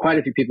said, quite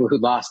a few people who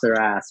lost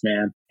their ass,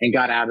 man, and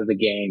got out of the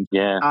game.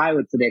 Yeah. I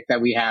would predict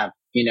that we have,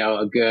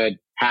 a good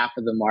half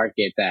of the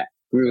market that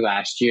grew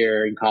last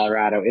year in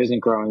Colorado isn't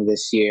growing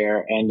this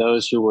year. And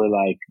those who were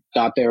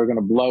thought they were going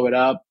to blow it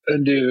up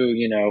and do,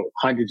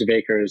 hundreds of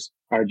acres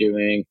are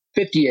doing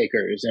 50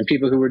 acres. And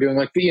people who were doing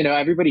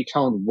everybody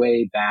toned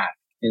way back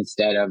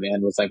instead of,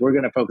 and was like, we're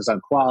going to focus on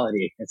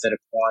quality instead of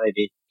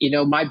quantity.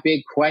 My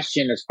big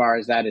question as far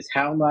as that is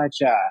how much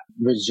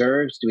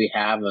reserves do we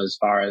have as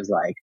far as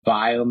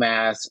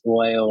biomass,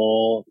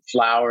 oil,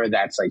 flour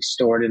that's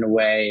stored in a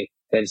way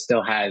that it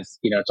still has,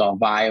 it's all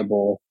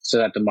viable so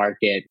that the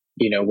market,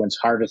 once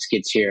harvest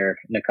gets here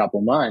in a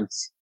couple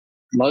months,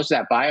 most of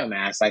that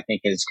biomass, I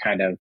think, is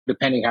kind of,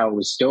 depending how it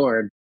was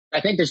stored,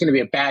 I think there's going to be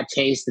a bad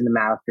taste in the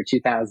mouth for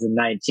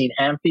 2019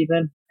 hemp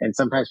even. And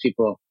sometimes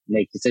people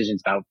make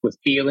decisions with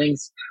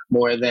feelings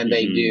more than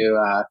they do,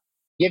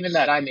 Given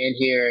that I'm in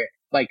here,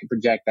 I'd like to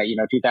project that,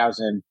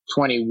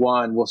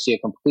 2021, we'll see a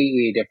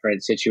completely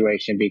different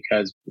situation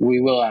because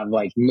we will have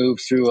like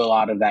moved through a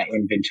lot of that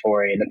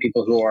inventory. And the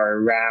people who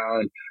are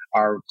around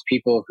are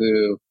people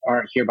who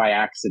aren't here by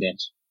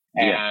accident.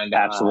 Yeah, And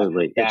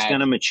absolutely. It's going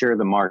to mature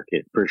the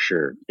market for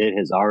sure. It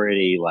has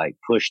already like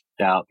pushed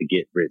out the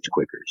get rich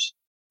quickers.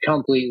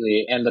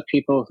 Completely. And the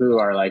people who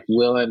are like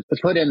willing to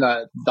put in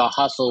the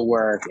hustle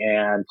work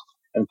and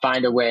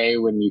find a way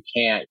when you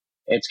can't.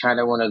 It's kind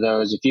of one of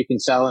those, if you can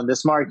sell in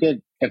this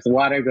market, if the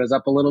water goes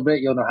up a little bit,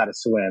 you'll know how to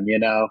swim,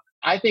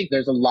 I think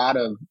there's a lot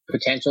of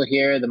potential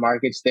here. The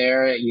market's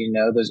there,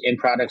 those end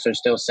products are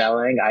still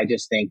selling. I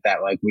just think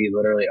that like we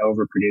literally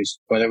overproduced,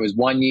 whether it was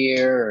 1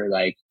 year or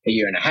like a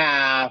year and a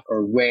half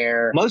or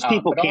where. Most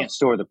people can't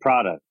store the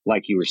product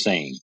like you were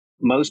saying.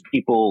 Most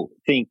people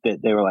think that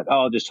they were like,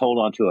 oh, just hold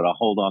on to it. I'll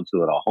hold on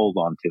to it. I'll hold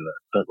on to it.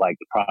 But like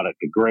the product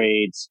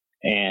degrades.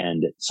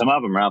 And some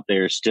of them out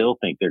there still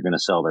think they're going to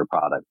sell their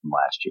product from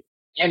last year.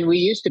 And we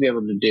used to be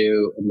able to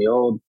do, in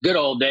the good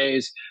old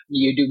days,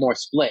 you do more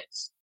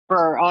splits. For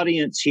our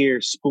audience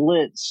here,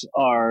 splits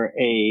are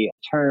a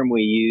term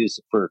we use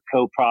for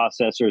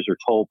co-processors or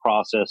toll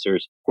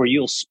processors, where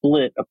you'll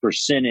split a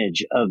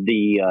percentage of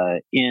the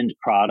end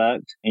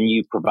product and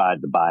you provide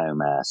the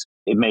biomass.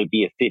 It may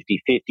be a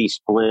 50-50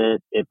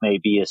 split. It may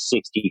be a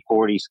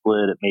 60-40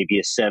 split. It may be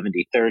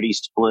a 70-30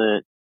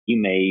 split. You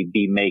may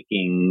be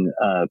making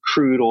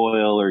crude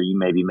oil, or you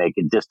may be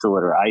making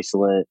distillate or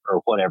isolate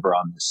or whatever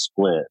on this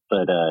split.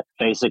 But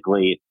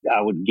basically, I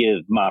would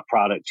give my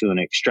product to an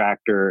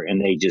extractor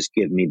and they just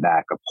give me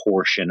back a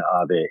portion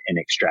of it in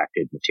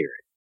extracted material.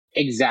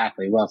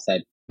 Exactly. Well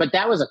said. But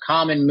that was a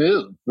common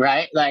move,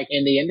 right? Like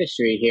in the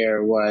industry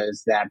here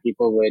was that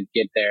people would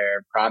get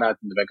their product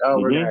and be like, oh,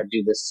 we're going to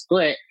do this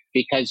split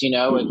because,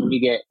 when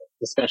you get,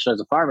 especially as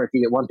a farmer, if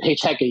you get one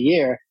paycheck a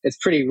year, it's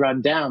pretty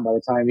run down by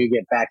the time you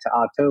get back to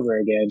October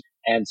again.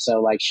 And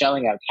so like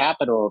shelling out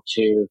capital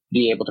to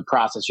be able to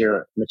process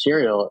your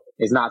material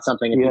is not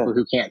something that people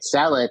who can't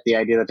sell it, the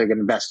idea that they're going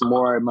to invest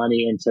more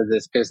money into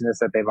this business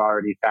that they've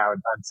already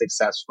found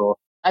unsuccessful.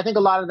 I think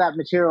a lot of that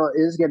material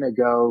is going to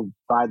go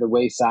by the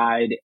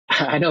wayside.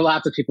 I know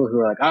lots of people who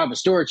are like, oh, I have a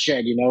storage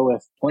shed,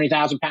 with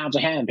 20,000 pounds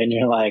of hemp. And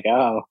you're like,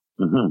 oh,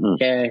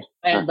 okay.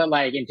 But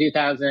like in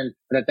 2000,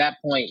 but at that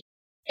point,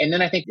 and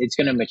then I think it's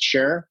going to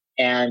mature.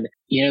 And,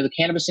 the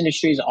cannabis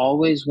industry is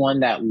always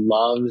one that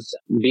loves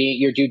being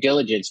your due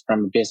diligence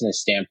from a business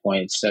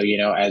standpoint. So,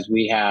 as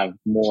we have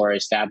more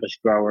established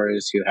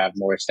growers who have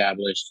more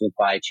established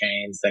supply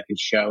chains that can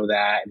show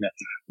that, and a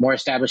more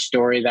established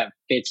story that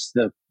fits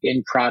the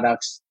end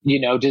products,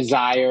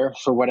 desire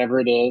for whatever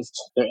it is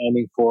they're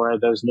aiming for,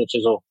 those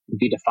niches will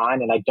be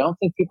defined. And I don't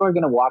think people are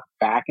going to walk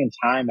back in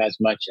time as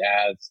much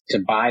as to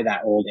buy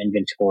that old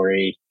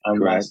inventory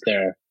unless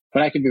they're.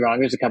 But I could be wrong.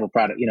 There's a couple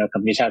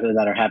companies out there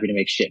that are happy to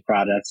make shit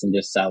products and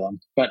just sell them.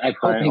 But I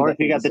hope or if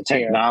you got the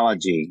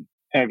technology,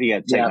 and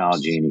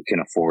you can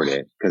afford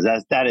it, because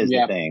that is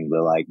the thing.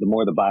 But like the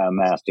more the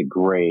biomass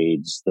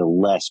degrades, the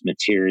less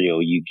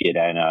material you get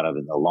out of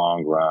it in the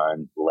long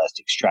run, the less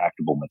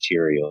extractable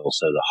material.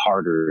 So the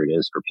harder it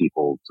is for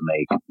people to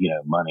make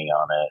money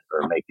on it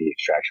or make the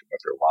extraction worth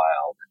their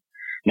while.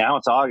 Now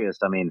it's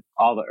August. I mean,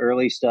 all the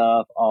early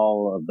stuff,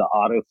 all of the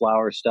auto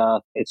flower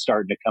stuff, it's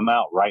starting to come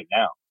out right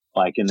now.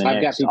 Like in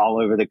the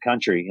all over the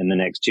country in the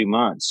next 2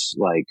 months,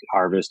 like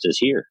harvest is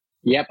here.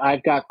 Yep.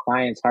 I've got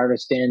clients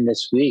harvesting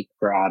this week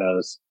for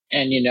autos,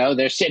 and,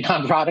 they're sitting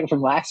on product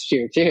from last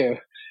year too,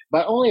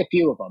 but only a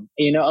few of them,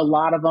 a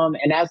lot of them.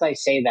 And as I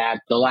say that,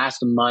 the last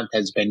month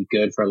has been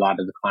good for a lot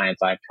of the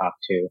clients I've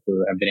talked to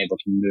who have been able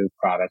to move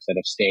products that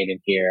have stayed in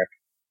here,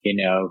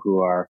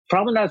 who are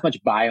probably not as much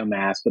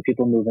biomass, but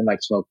people moving like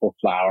smokable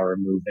flower,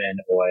 moving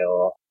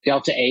oil.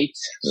 Delta 8,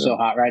 so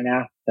hot right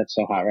now. That's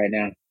so hot right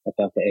now. That's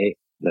Delta 8.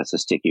 That's a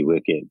sticky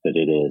wicket, but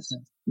it is.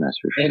 That's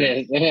for sure. It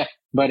is. Yeah.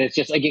 But it's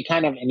just like it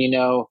kind of, and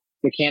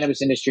the cannabis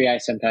industry, I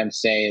sometimes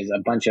say, is a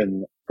bunch of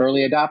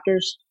early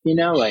adopters,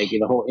 like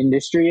the whole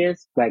industry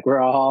is. Like we're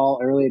all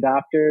early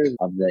adopters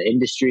of the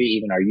industry,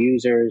 even our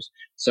users.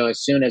 So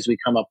as soon as we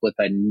come up with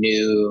a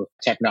new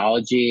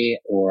technology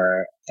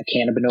or a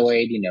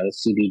cannabinoid,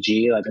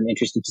 CBG, like I'm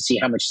interested to see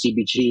how much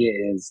CBG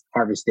is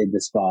harvested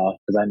this fall,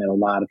 because I know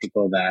a lot of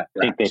people that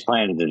I think they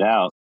planted it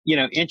out.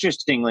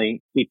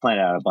 Interestingly, we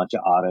planted out a bunch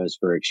of autos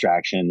for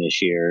extraction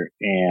this year,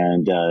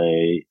 and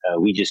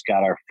we just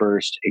got our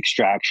first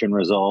extraction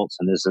results.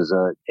 And this is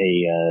a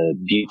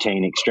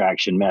butane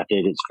extraction method.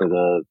 It's for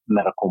the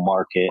medical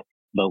market,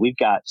 but we've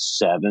got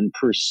 7%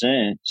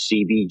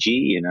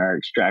 CBG in our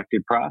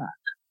extracted product.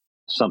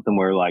 Something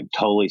we're like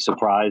totally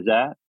surprised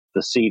at.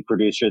 The seed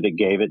producer that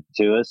gave it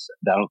to us,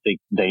 I don't think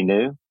they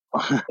knew,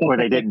 or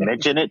they didn't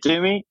mention it to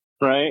me.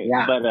 Right.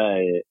 Yeah. But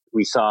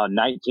we saw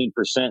 19% in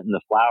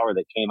the flower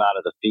that came out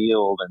of the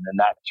field, and then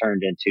that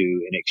turned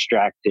into an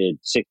extracted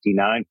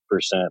 69%.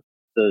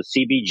 The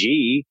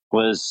CBG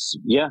was,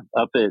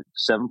 up at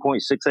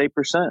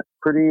 7.68%.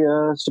 Pretty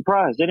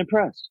surprised and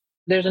impressed.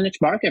 There's a niche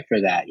market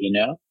for that,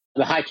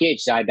 The high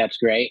pH side, that's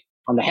great.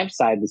 On the hemp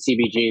side, the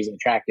CBG is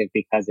attractive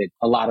because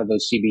a lot of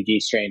those CBG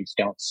strains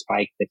don't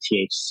spike the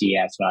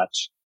THC as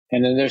much.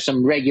 And then there's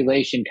some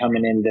regulation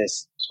coming in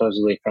this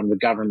supposedly from the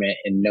government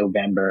in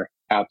November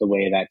about the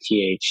way that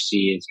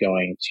THC is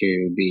going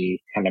to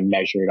be kind of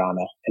measured on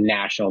a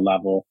national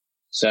level.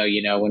 So,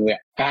 when we're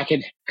back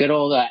in good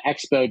old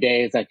expo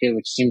days, I feel,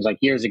 which seems like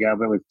years ago,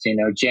 but with,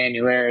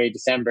 January,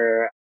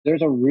 December,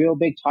 there's a real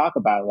big talk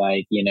about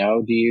do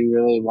you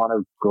really want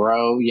to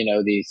grow,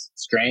 these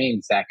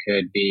strains that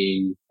could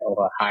be a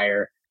little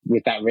higher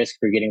with that risk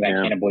for getting that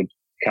cannabinoid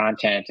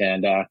content,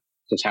 and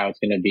just how it's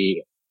going to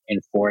be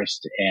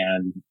enforced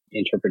and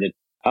interpreted.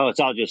 Oh, it's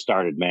all just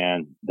started,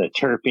 man. The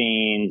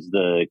terpenes,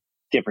 the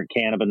different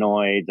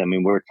cannabinoids. I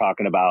mean, we're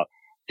talking about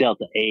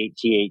Delta 8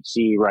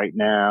 THC right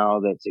now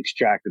that's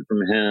extracted from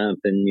hemp.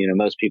 And,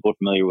 most people are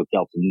familiar with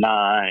Delta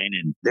 9.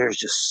 And there's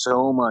just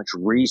so much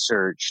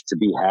research to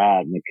be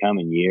had in the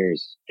coming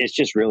years. It's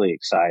just really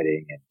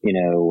exciting.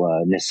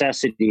 And,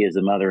 necessity is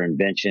the mother of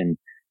invention.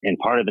 And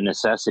part of the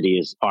necessity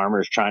is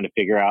farmers trying to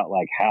figure out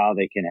how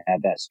they can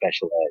have that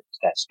special edge,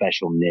 that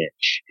special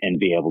niche, and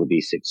be able to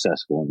be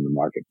successful in the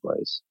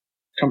marketplace.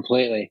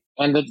 Completely.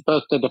 And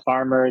both the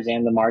farmers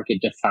and the market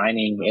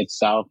defining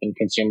itself and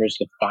consumers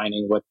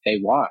defining what they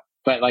want.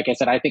 But like I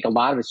said, I think a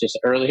lot of it's just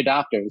early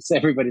adopters.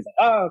 Everybody's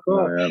like, oh, cool.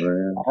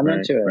 I'm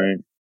into it. Right.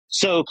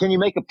 So can you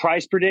make a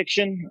price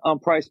prediction on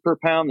price per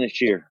pound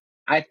this year?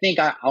 I think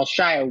I'll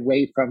shy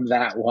away from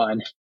that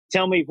one.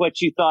 Tell me what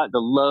you thought the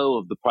low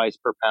of the price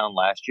per pound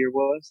last year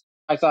was.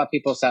 I saw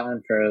people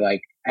selling for I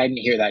didn't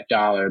hear that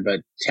dollar, but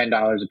 $10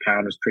 a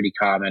pound was pretty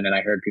common. And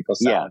I heard people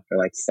selling for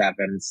 $7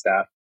 and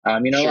stuff. A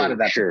lot of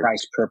that's the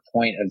price per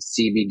point of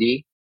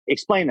CBD.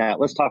 Explain that.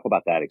 Let's talk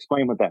about that.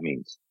 Explain what that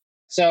means.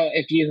 So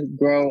if you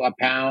grow a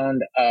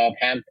pound of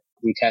hemp,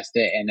 we test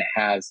it and it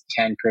has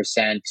 10%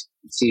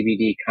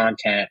 CBD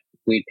content,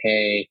 we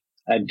pay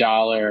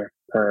 $1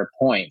 per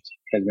point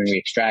because when we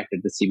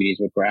extracted the CBD is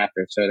what we're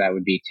after. So that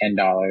would be $10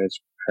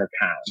 per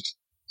pound.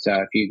 So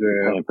if you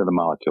grew for the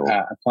molecule,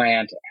 a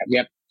plant,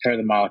 per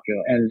the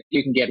molecule. And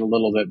you can get a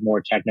little bit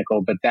more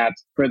technical, but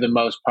that's for the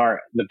most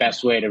part the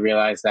best way to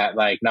realize that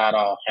not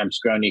all hemp's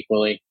grown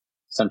equally.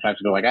 Sometimes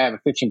people are I have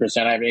a 15%,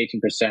 I have an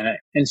 18%.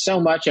 And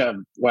so much of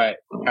what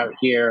out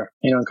here,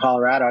 in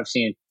Colorado, I've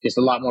seen just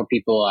a lot more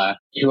people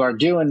who are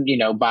doing,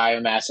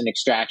 biomass and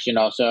extraction,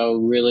 also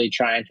really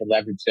trying to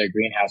leverage their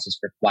greenhouses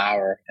for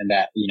flower and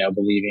that,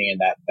 believing in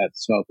that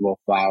smokable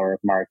flower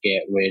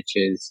market, which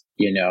is,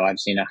 I've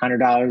seen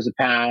 $100 a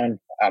pound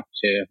up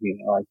to,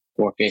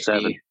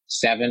 $450.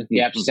 Seven.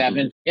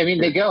 I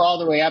mean, they go all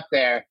the way up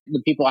there.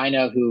 The people I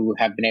know who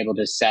have been able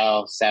to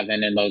sell 7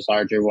 and those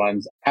larger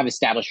ones have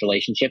established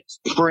relationships.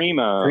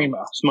 Primo.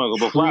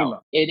 Smokable flower.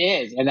 It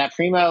is. And that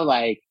primo,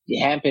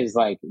 hemp is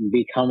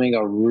becoming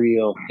a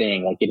real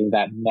thing, getting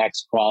that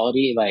next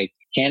quality.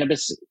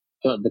 Cannabis,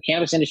 the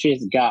cannabis industry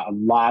has got a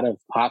lot of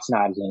pot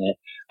snobs in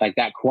it.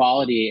 That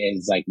quality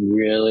is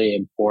really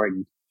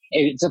important.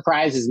 It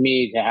surprises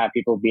me to have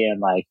people being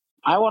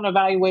I want to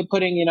evaluate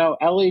putting,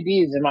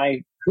 LEDs in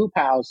my hoop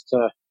house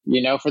to,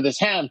 for this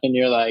hemp. And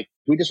you're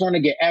we just want to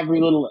get every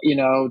little,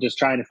 just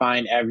trying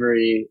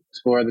to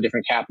explore the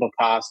different capital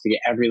costs to get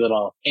every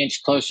little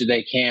inch closer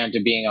they can to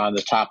being on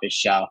the toppest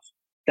shelf.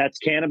 That's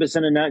cannabis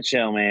in a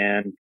nutshell,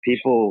 man.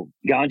 People,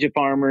 ganja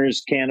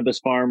farmers, cannabis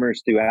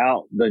farmers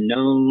throughout the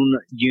known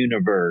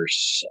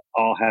universe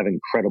all have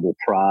incredible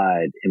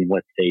pride in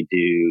what they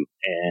do.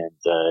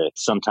 And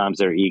sometimes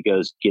their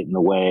egos get in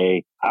the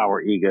way.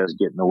 Our egos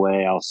get in the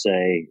way, I'll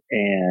say.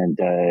 And,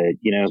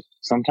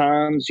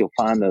 sometimes you'll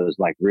find those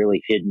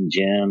really hidden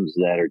gems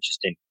that are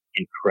just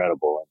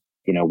incredible.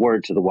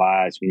 Word to the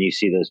wise, when you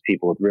see those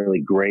people with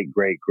really great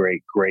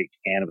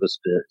cannabis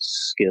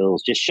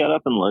skills, just shut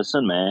up and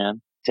listen,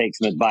 man. Take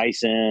some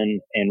advice in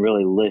and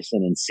really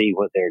listen and see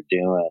what they're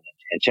doing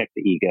and check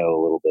the ego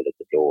a little bit at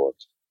the door.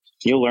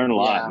 You'll learn a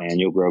lot, man.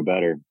 You'll grow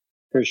better.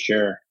 For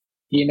sure.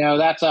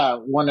 That's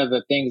one of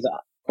the things,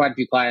 quite a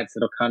few clients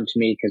that'll come to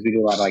me because we do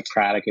a lot of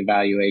product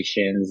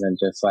evaluations and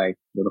just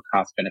little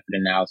cost benefit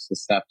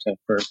analysis stuff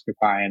for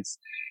clients.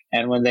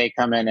 And when they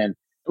come in and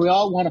we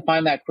all want to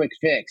find that quick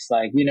fix,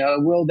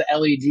 will the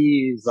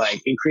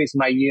LEDs increase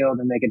my yield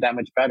and make it that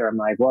much better? I'm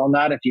well,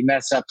 not if you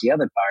mess up the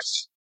other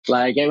parts.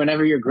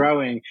 Whenever you're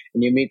growing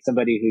and you meet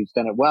somebody who's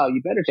done it well,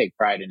 you better take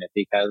pride in it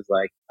because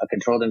a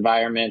controlled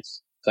environment,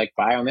 it's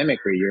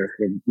biomimicry. You're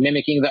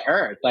mimicking the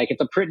earth.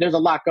 There's a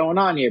lot going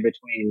on here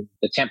between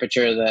the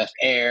temperature, the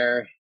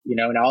air,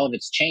 and all of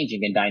it's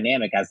changing and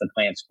dynamic as the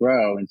plants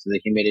grow into the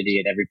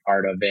humidity at every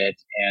part of it.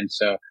 And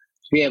so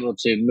to be able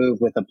to move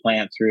with a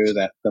plant through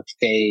the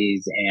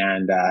phase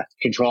and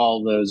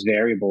control those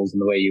variables in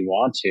the way you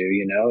want to,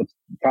 you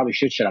probably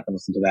should shut up and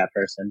listen to that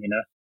person,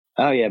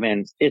 Oh, yeah,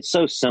 man. It's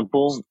so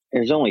simple.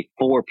 There's only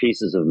 4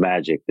 pieces of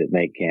magic that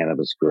make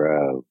cannabis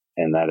grow,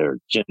 and that are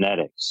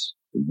genetics,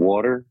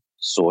 water,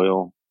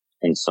 soil,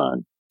 and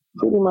sun.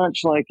 Pretty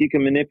much you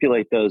can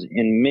manipulate those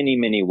in many,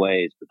 many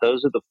ways, but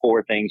those are the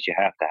 4 things you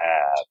have to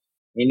have.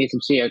 You need some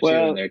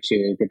CO2 in there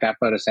too. Get that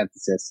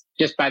photosynthesis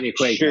just by the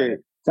equation. Sure.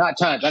 Not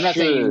tons. I'm not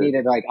saying you Sure. need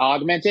to like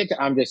augment it.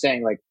 I'm just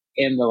saying like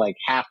in the like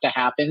have to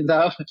happen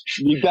though.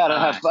 You gotta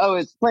have,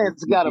 it's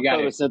plants got to You got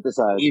it. photosynthesize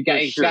for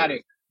It's sure. got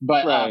it.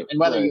 But Right, and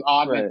whether you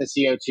augment right. the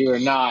CO2 or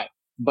not,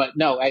 but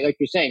no, like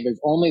you're saying, there's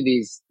only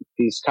these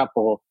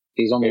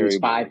Variable.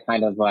 5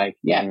 kind of like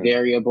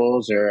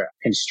variables or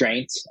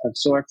constraints of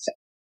sorts.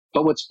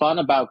 But what's fun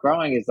about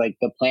growing is like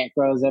the plant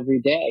grows every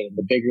day. And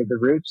the bigger the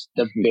roots,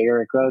 the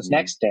bigger it grows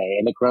next day,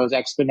 and it grows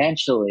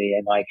exponentially.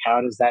 And like,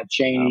 how does that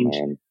change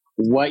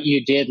what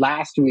you did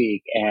last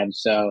week? And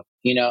so,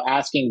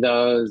 asking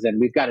those,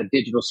 and we've got a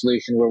digital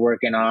solution we're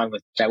working on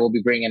with that we'll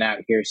be bringing out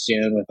here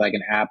soon with like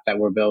an app that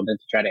we're building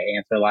to try to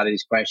answer a lot of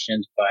these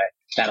questions. But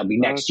that'll be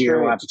next year.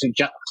 Great. We'll have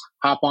to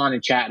hop on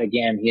and chat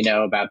again,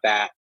 about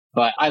that.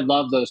 But I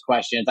love those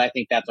questions. I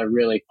think that's a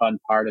really fun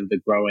part of the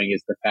growing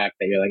is the fact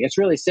that you're like, it's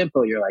really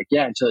simple. You're like,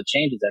 yeah, until it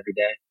changes every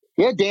day.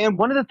 Yeah, Dan,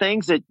 one of the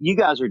things that you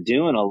guys are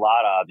doing a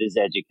lot of is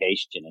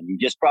education. And you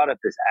just brought up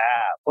this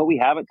app. What we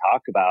haven't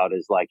talked about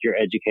is like your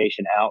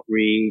education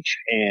outreach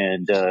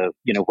and,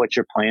 what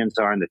your plans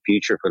are in the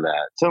future for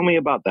that. Tell me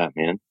about that,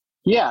 man.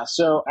 Yeah.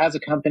 So as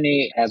a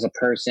company, as a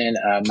person,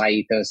 my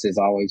ethos has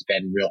always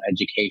been real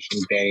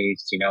education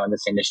based, in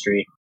this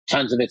industry.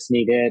 Tons of it's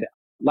needed.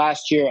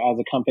 Last year, as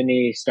a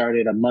company,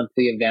 started a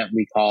monthly event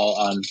we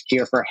call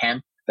Here for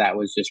Hemp. That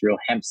was just real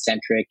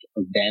hemp-centric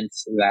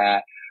events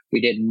that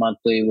we did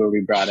monthly, where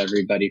we brought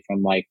everybody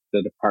from like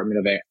the Department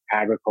of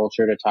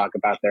Agriculture to talk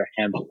about their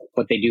hemp,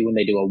 what they do when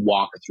they do a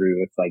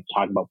walkthrough. It's like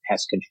talk about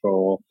pest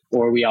control.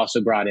 Or we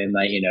also brought in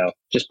like,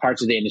 just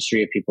parts of the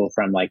industry of people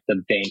from like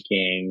the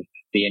banking,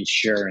 the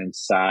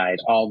insurance side,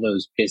 all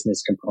those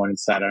business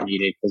components that are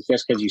needed. Because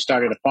just because you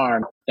started a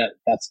farm,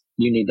 that's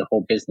you need the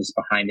whole business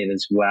behind it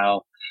as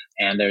well.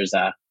 And there's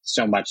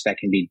so much that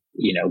can be,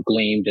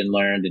 gleaned and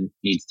learned and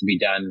needs to be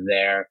done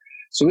there.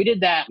 So we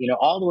did that,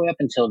 all the way up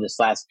until this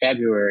last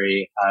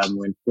February,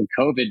 when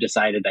COVID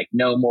decided like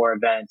no more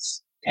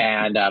events.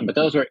 And but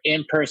those were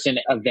in-person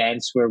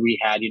events where we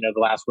had, the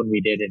last one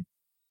we did in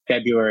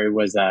February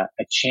was a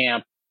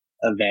CHAMP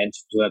event.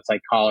 So that's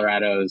like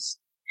Colorado's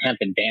Hemp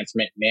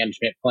Advancement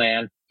Management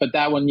Plan. But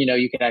that one,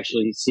 you could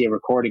actually see a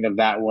recording of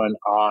that one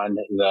on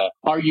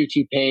our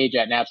YouTube page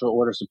at Natural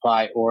Order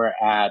Supply, or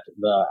at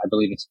I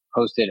believe it's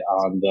posted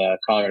on the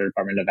Colorado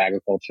Department of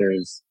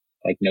Agriculture's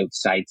like note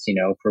sites,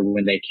 for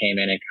when they came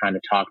in and kind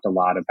of talked a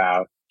lot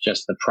about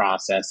just the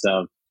process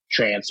of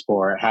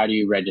transport. How do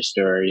you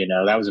register?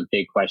 That was a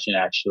big question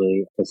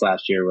actually this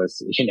last year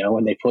was,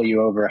 when they pull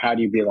you over, how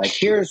do you be like,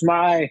 here's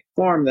my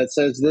form that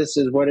says this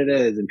is what it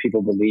is, and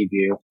people believe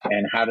you?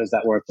 And how does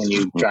that work when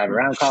you drive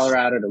around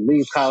Colorado to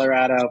leave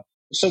Colorado?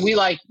 So we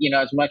like,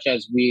 as much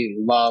as we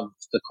love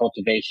the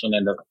cultivation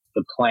and the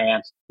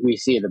plant, we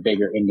see the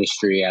bigger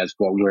industry as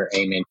what we're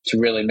aiming to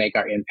really make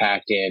our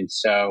impact in.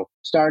 So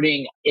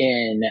starting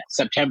in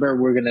September,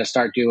 we're going to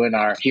start doing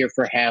our Here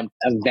for Hemp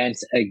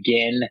events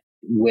again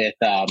with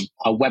a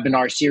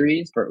webinar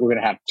series. We're going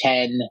to have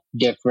 10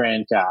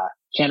 different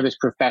cannabis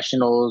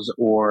professionals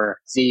or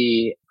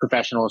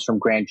professionals from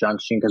Grand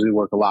Junction, because we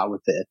work a lot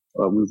with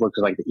we've worked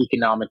with like the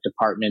economic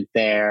department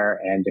there,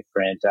 and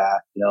different,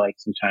 like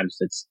sometimes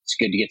it's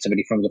good to get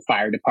somebody from the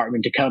fire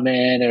department to come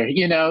in, or,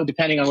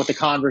 depending on what the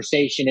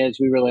conversation is,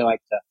 we really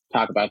like to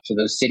talk about to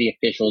those city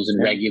officials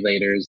and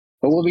regulators.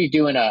 But we'll be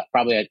doing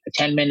probably a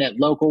 10-minute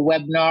local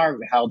webinar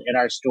held in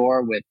our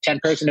store with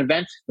 10-person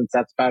events, since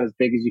that's about as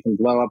big as you can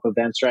blow up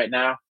events right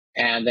now.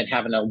 And then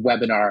having a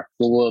webinar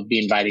where we'll be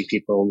inviting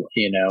people,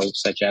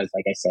 such as,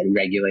 like I said,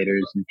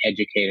 regulators and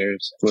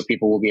educators, where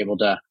people will be able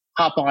to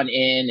hop on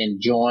in and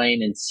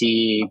join and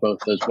see both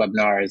those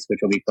webinars,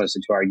 which will be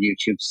posted to our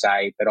YouTube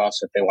site, but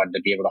also if they wanted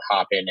to be able to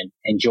hop in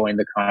and join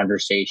the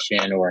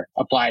conversation, or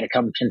apply to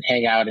come and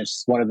hang out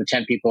as one of the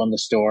 10 people in the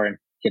store and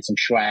get some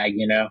swag,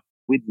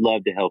 We'd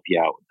love to help you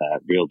out with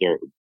that. Real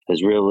Dirt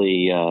has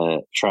really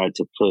tried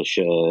to push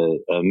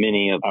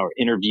many of our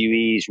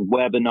interviewees,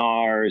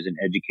 webinars, and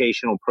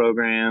educational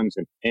programs.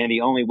 And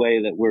the only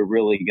way that we're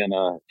really going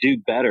to do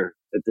better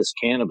at this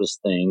cannabis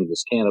thing,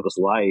 this cannabis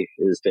life,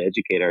 is to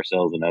educate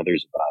ourselves and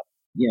others about it.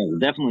 Yeah,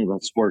 definitely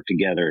let's work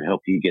together and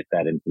help you get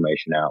that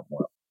information out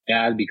more.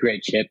 Yeah, that'd be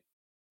great, Chip.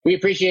 We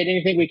appreciate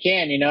anything we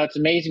can. It's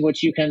amazing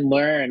what you can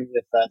learn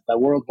with the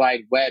World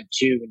Wide Web,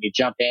 too, when you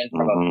jump in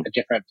from a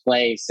different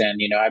place.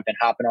 And, I've been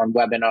hopping on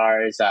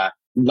webinars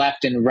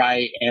left and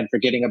right and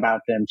forgetting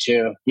about them,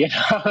 too.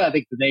 I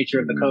think the nature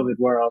of the COVID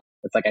world,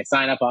 it's like I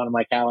sign up on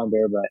my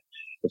calendar, but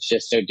it's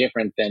just so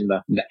different than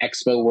the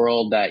expo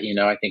world that,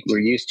 I think we're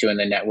used to in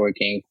the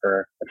networking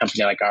for a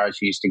company like ours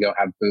who used to go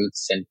have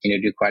booths and,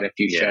 do quite a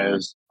few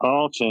shows.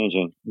 All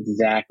changing.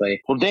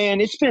 Exactly. Well,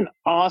 Dan, it's been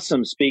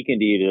awesome speaking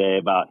to you today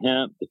about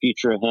hemp, the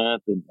future of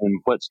hemp, and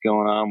what's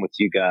going on with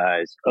you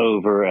guys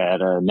over at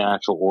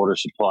Natural Order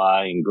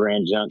Supply in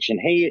Grand Junction.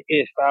 Hey,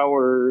 if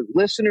our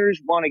listeners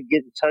want to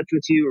get in touch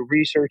with you or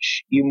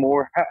research you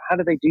more, how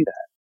do they do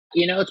that?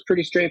 It's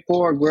pretty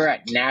straightforward. We're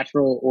at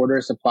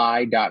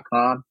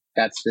naturalordersupply.com.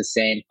 That's the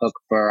same hook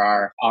for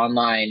our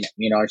online,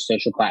 our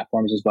social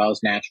platforms, as well as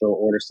Natural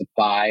Order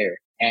Supply, or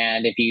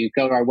And if you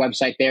go to our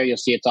website there, you'll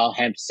see it's all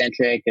hemp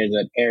centric. There's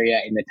an area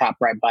in the top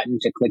right button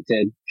to click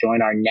to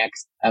join our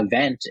next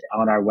event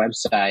on our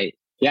website.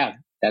 Yeah,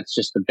 that's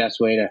just the best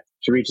way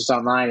to reach us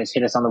online is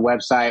hit us on the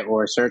website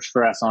or search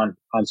for us on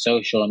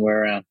social. And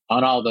we're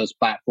on all those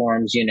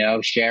platforms,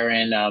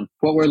 sharing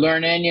what we're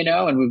learning,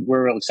 and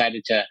we're real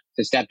excited to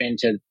step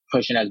into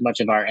pushing as much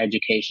of our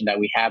education that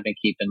we have been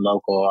keeping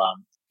local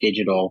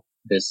digital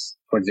this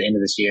towards the end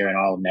of this year and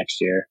all of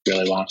next year,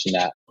 really launching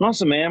that.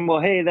 Awesome, man. Well,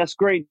 hey, that's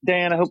great,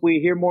 Dan. I hope we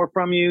hear more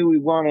from you. We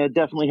want to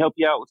definitely help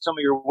you out with some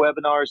of your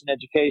webinars and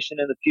education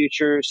in the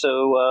future.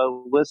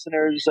 So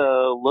listeners,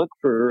 look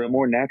for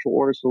more natural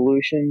order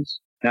solutions,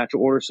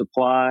 natural order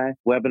supply,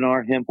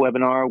 webinar, hemp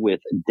webinar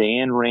with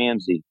Dan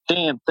Ramsay.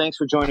 Dan, thanks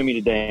for joining me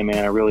today,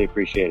 man. I really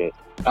appreciate it.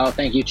 Oh,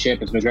 thank you,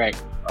 Chip. It's been great.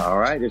 All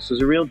right. This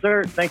was A Real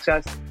Dirt. Thanks,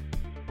 guys.